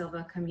S.E.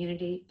 Silva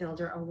Community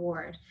Builder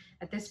Award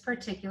at this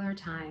particular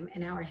time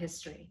in our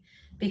history.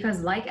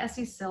 Because like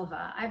S.E.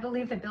 Silva, I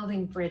believe that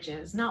building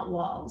bridges, not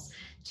walls,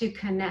 to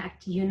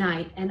connect,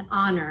 unite, and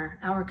honor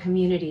our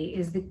community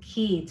is the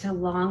key to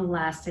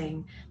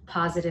long-lasting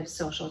positive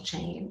social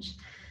change.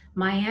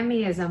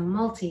 Miami is a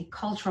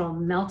multicultural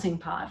melting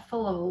pot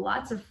full of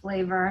lots of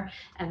flavor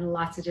and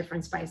lots of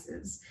different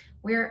spices.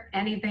 We're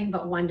anything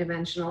but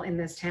one-dimensional in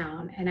this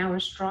town, and our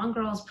Strong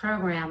Girls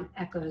program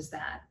echoes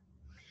that.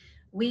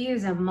 We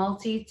use a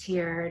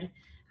multi-tiered,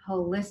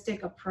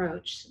 holistic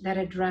approach that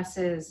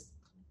addresses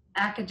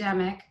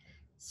academic,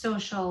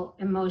 social,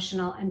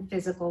 emotional, and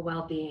physical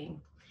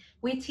well-being.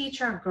 We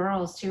teach our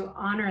girls to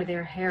honor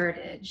their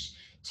heritage,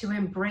 to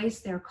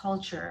embrace their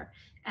culture,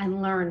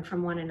 and learn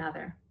from one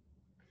another.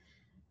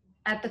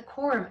 At the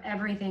core of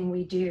everything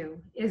we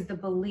do is the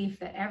belief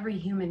that every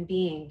human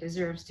being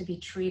deserves to be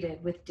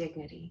treated with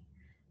dignity.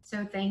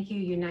 So thank you,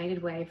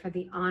 United Way, for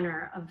the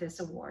honor of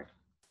this award.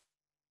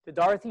 The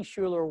Dorothy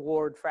Schuler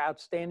Award for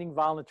Outstanding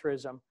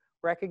Volunteerism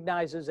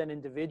recognizes an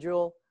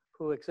individual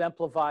who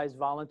exemplifies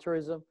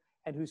volunteerism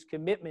and whose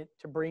commitment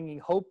to bringing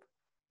hope,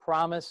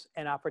 promise,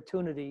 and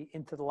opportunity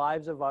into the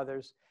lives of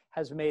others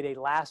has made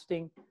a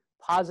lasting,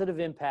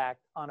 positive impact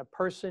on a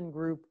person,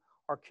 group,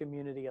 or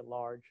community at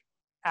large.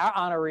 Our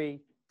honoree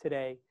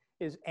today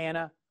is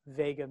Anna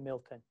Vega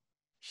Milton.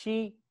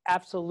 She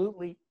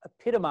absolutely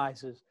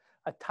epitomizes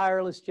a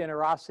tireless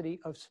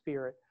generosity of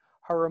spirit.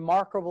 Her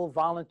remarkable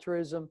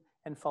volunteerism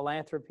and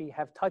philanthropy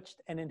have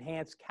touched and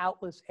enhanced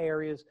countless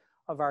areas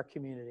of our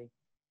community.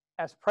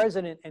 As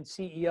president and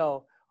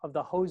CEO of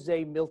the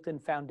Jose Milton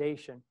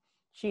Foundation,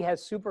 she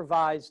has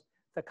supervised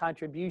the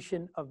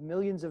contribution of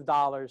millions of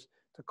dollars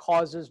to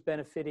causes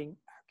benefiting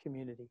our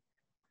community.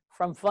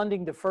 From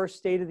funding the first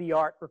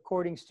state-of-the-art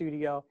recording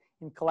studio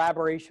in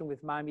collaboration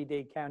with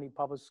Miami-Dade County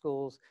Public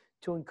Schools,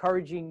 to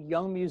encouraging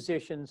young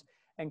musicians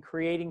and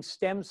creating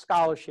STEM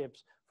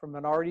scholarships for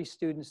minority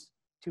students,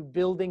 to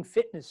building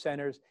fitness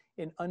centers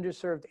in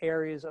underserved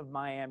areas of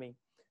Miami,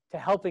 to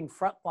helping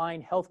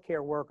frontline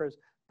healthcare workers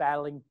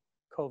battling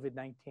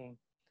COVID-19.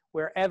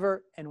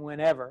 Wherever and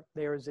whenever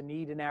there is a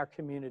need in our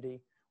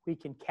community, we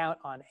can count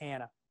on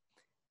Anna.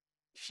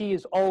 She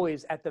is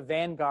always at the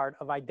vanguard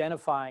of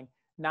identifying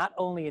not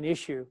only an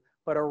issue,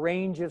 but a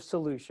range of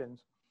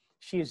solutions.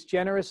 She is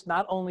generous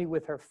not only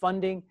with her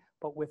funding,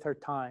 but with her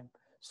time,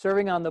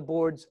 serving on the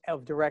boards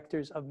of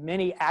directors of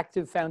many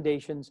active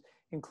foundations,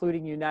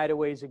 including United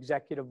Way's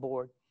executive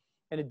board,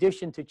 in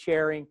addition to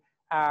chairing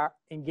our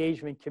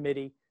engagement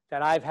committee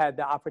that I've had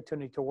the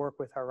opportunity to work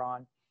with her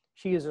on.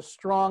 She is a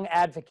strong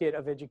advocate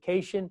of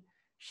education.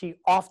 She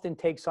often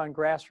takes on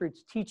grassroots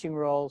teaching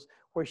roles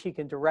where she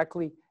can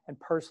directly and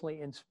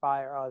personally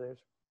inspire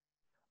others.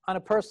 On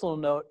a personal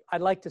note,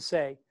 I'd like to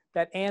say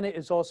that Anna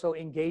is also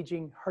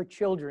engaging her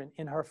children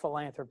in her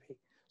philanthropy.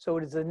 So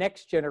it is the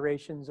next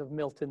generations of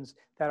Miltons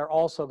that are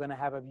also going to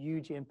have a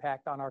huge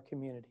impact on our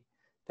community.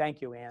 Thank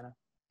you, Anna.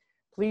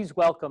 Please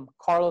welcome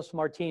Carlos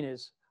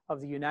Martinez of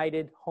the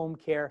United Home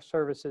Care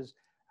Services,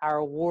 our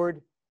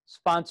award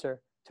sponsor,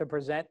 to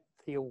present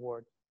the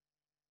award.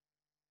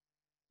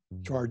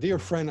 To our dear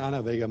friend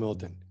Ana Vega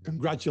Milton,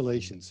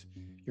 congratulations.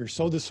 You're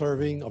so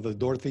deserving of the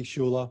Dorothy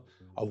Shula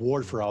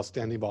Award for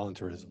Outstanding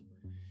Volunteerism.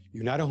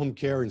 United Home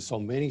Care and so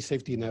many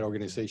safety net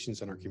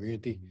organizations in our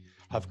community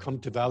have come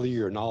to value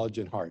your knowledge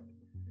and heart.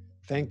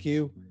 Thank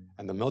you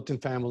and the Milton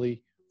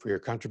family for your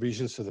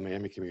contributions to the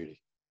Miami community.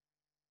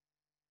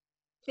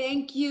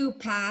 Thank you,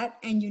 Pat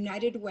and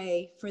United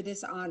Way, for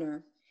this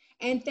honor.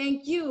 And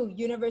thank you,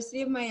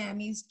 University of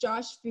Miami's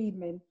Josh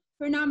Friedman,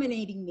 for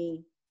nominating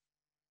me.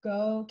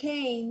 Go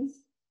Canes!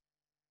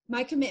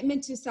 My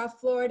commitment to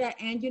South Florida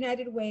and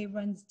United Way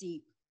runs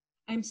deep.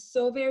 I'm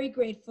so very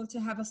grateful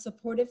to have a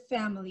supportive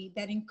family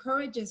that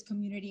encourages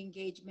community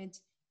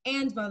engagement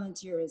and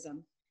volunteerism,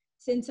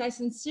 since I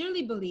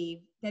sincerely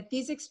believe that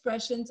these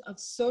expressions of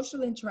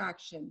social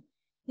interaction,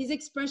 these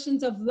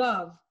expressions of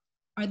love,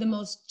 are the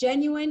most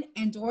genuine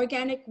and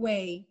organic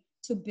way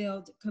to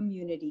build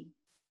community.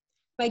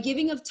 By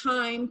giving of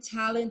time,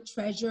 talent,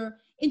 treasure,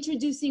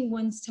 introducing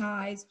one's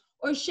ties,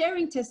 or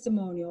sharing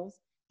testimonials,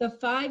 the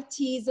 5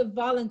 T's of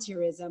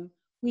volunteerism,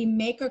 we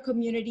make our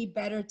community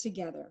better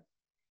together.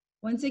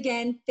 Once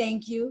again,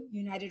 thank you,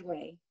 United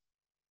Way.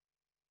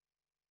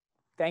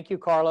 Thank you,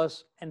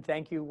 Carlos, and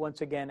thank you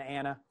once again,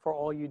 Anna, for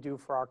all you do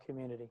for our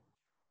community.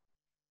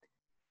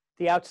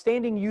 The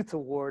Outstanding Youth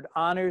Award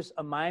honors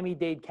a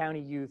Miami-Dade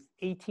County youth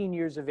 18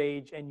 years of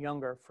age and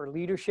younger for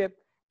leadership,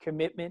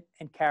 commitment,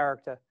 and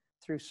character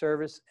through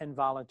service and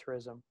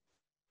volunteerism.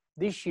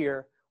 This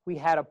year, we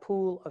had a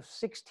pool of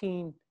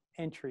 16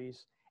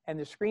 entries, and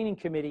the screening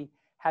committee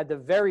had the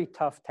very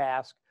tough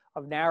task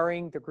of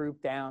narrowing the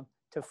group down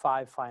to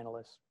 5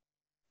 finalists.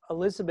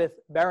 Elizabeth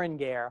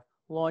Berenguer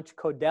launched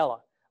Codella,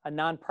 a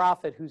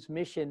nonprofit whose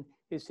mission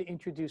is to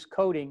introduce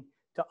coding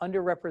to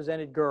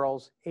underrepresented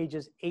girls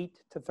ages 8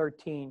 to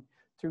 13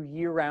 through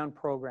year-round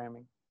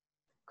programming.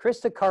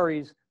 Krista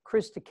Curry's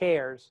Krista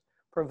Cares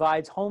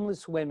provides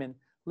homeless women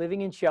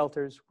living in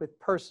shelters with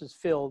purses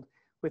filled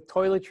with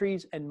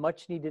toiletries and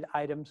much-needed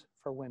items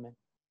for women.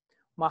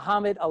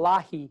 Mohammed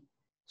Alahi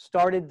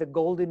started the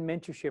Golden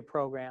Mentorship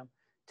Program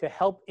to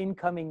help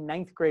incoming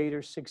 9th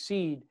graders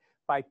succeed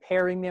by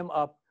pairing them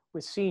up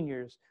with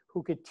seniors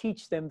who could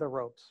teach them the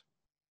ropes.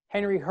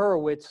 Henry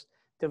Horowitz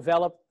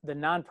developed the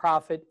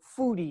nonprofit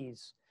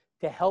Foodies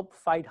to help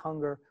fight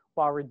hunger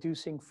while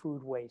reducing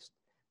food waste.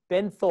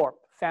 Ben Thorpe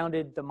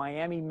founded the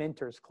Miami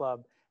Mentors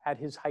Club at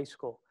his high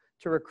school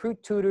to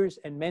recruit tutors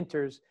and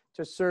mentors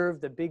to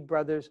serve the Big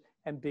Brothers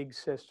and Big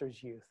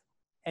Sisters youth.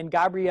 And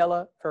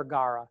Gabriela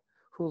Vergara,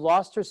 who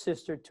lost her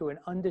sister to an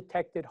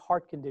undetected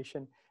heart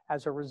condition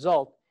as a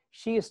result,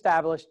 she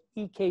established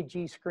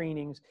EKG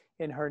screenings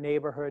in her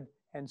neighborhood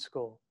and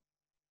school.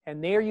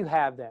 And there you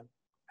have them,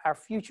 our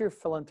future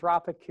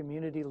philanthropic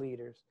community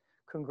leaders.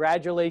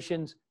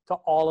 Congratulations to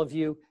all of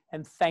you,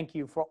 and thank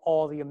you for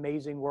all the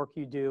amazing work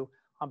you do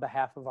on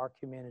behalf of our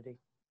community.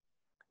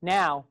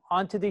 Now,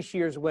 on to this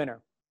year's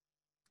winner.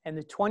 And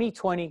the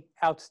 2020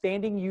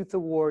 Outstanding Youth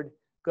Award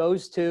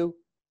goes to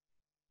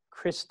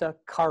Krista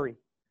Curry.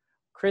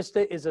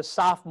 Krista is a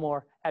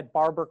sophomore at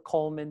Barbara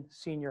Coleman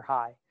Senior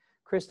High.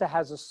 Krista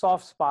has a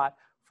soft spot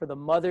for the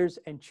mothers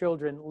and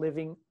children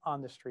living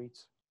on the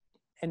streets.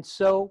 And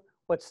so,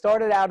 what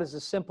started out as a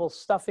simple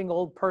stuffing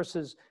old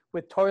purses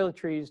with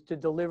toiletries to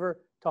deliver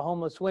to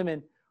homeless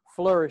women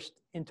flourished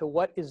into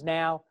what is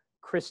now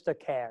Krista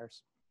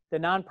Cares. The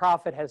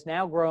nonprofit has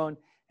now grown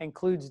and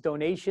includes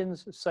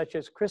donations such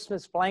as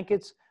Christmas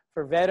blankets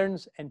for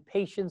veterans and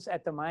patients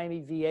at the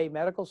Miami VA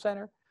Medical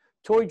Center,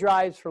 toy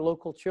drives for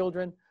local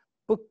children,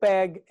 book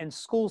bag and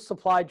school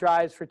supply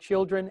drives for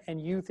children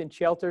and youth in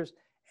shelters,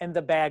 and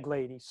the Bag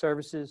Lady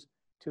services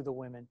to the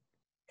women.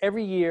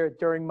 Every year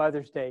during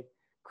Mother's Day,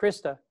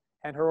 Krista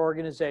and her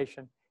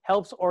organization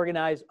helps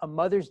organize a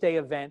Mother's Day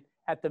event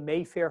at the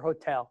Mayfair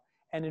Hotel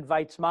and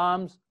invites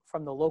moms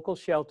from the local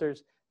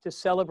shelters to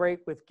celebrate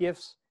with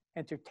gifts,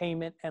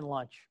 entertainment, and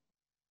lunch.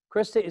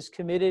 Krista is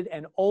committed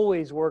and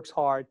always works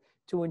hard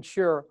to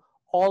ensure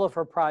all of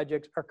her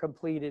projects are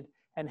completed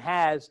and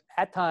has,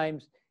 at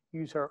times,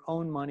 used her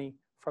own money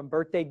from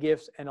birthday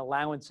gifts and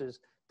allowances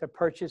to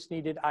purchase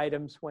needed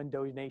items when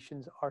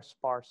donations are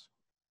sparse.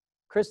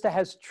 Krista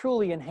has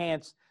truly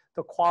enhanced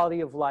the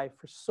quality of life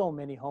for so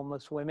many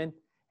homeless women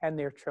and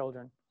their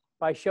children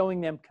by showing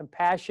them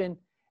compassion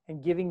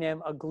and giving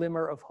them a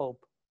glimmer of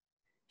hope.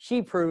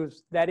 She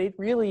proves that it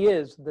really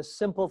is the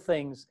simple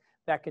things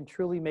that can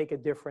truly make a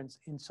difference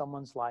in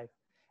someone's life,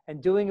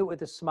 and doing it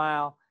with a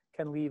smile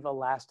can leave a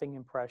lasting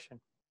impression.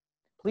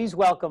 Please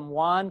welcome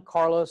Juan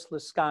Carlos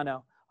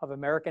Liscano of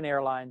American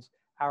Airlines,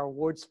 our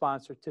award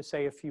sponsor, to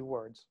say a few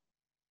words.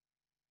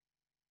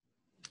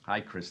 Hi,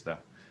 Krista.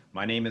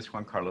 My name is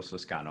Juan Carlos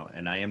Liscano,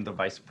 and I am the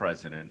Vice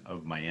President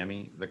of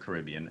Miami, the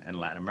Caribbean, and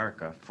Latin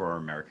America for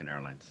American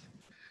Airlines.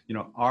 You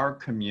know, our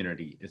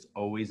community is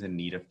always in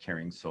need of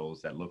caring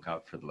souls that look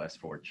out for the less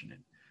fortunate.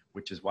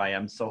 which is why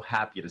I'm so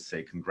happy to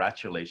say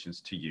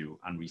congratulations to you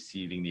on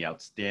receiving the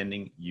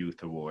Outstanding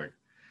Youth Award.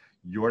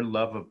 Your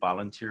love of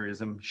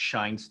volunteerism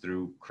shines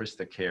through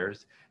Krista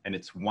Cares, and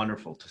it's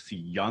wonderful to see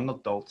young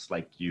adults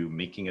like you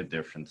making a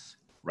difference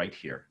right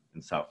here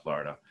in South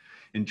Florida.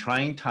 In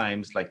trying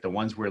times like the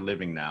ones we're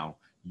living now,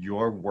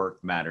 your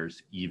work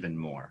matters even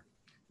more.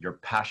 Your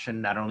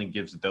passion not only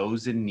gives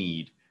those in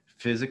need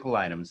physical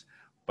items,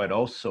 but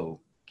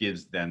also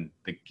gives them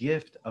the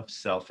gift of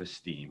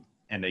self-esteem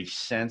and a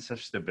sense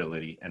of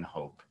stability and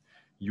hope.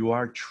 You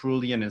are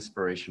truly an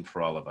inspiration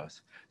for all of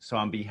us. So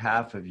on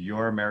behalf of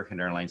your American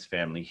Airlines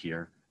family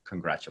here,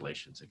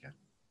 congratulations again.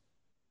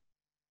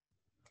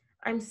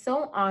 I'm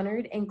so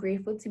honored and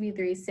grateful to be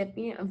the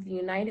recipient of the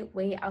United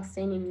Way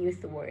Outstanding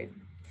Youth Award.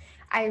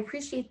 I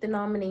appreciate the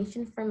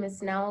nomination from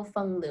Ms. Nao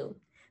Feng Liu,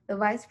 the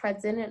Vice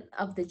President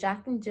of the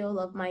Jack and Jill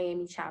of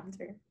Miami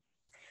chapter.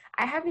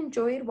 I have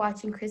enjoyed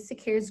watching Krista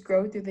Cares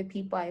grow through the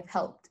people I've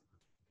helped.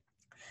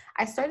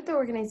 I started the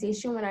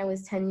organization when I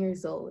was 10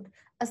 years old.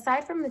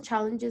 Aside from the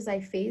challenges I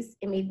faced,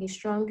 it made me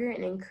stronger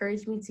and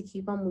encouraged me to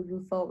keep on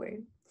moving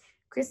forward.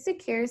 Krista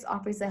Cares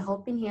offers a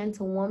helping hand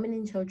to women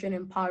and children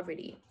in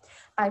poverty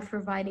by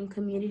providing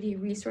community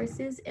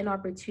resources and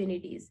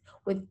opportunities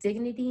with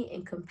dignity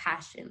and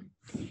compassion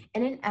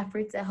in an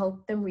effort to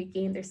help them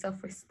regain their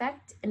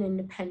self-respect and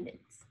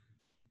independence.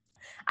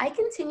 I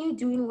continue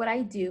doing what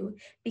I do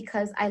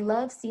because I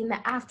love seeing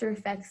the after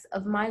effects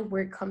of my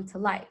work come to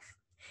life.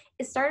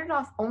 It started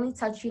off only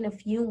touching a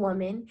few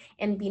women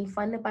and being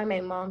funded by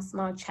my mom's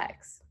small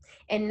checks.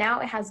 And now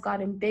it has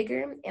gotten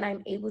bigger and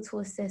I'm able to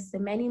assist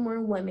many more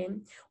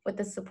women with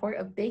the support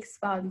of big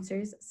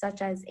sponsors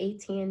such as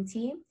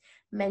AT&T,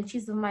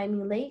 Menchie's of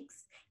Miami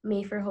Lakes,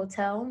 Mayfair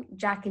Hotel,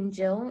 Jack and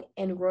Jill,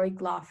 and Roy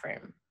Law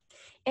Firm.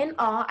 In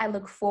all, I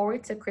look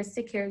forward to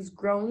Krista Cares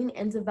growing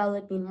and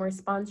developing more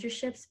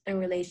sponsorships and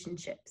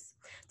relationships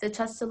to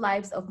touch the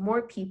lives of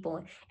more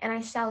people, and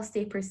I shall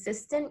stay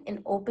persistent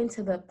and open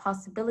to the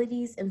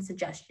possibilities and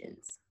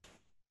suggestions.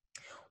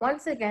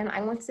 Once again,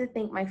 I want to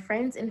thank my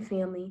friends and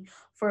family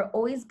for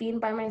always being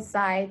by my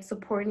side,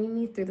 supporting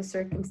me through the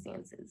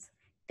circumstances.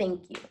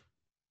 Thank you.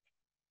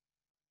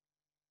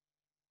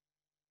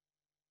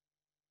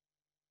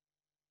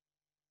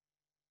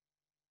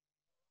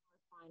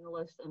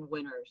 Finalists and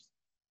winners.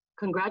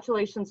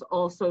 Congratulations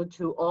also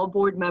to all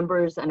board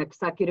members and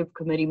executive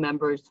committee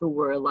members who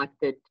were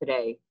elected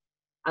today.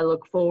 I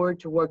look forward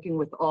to working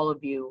with all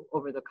of you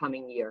over the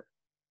coming year.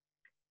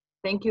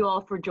 Thank you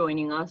all for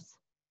joining us,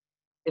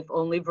 if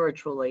only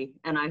virtually,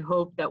 and I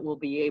hope that we'll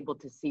be able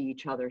to see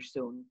each other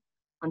soon.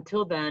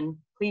 Until then,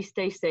 please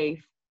stay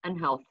safe and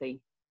healthy.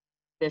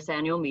 This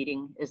annual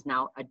meeting is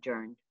now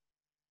adjourned.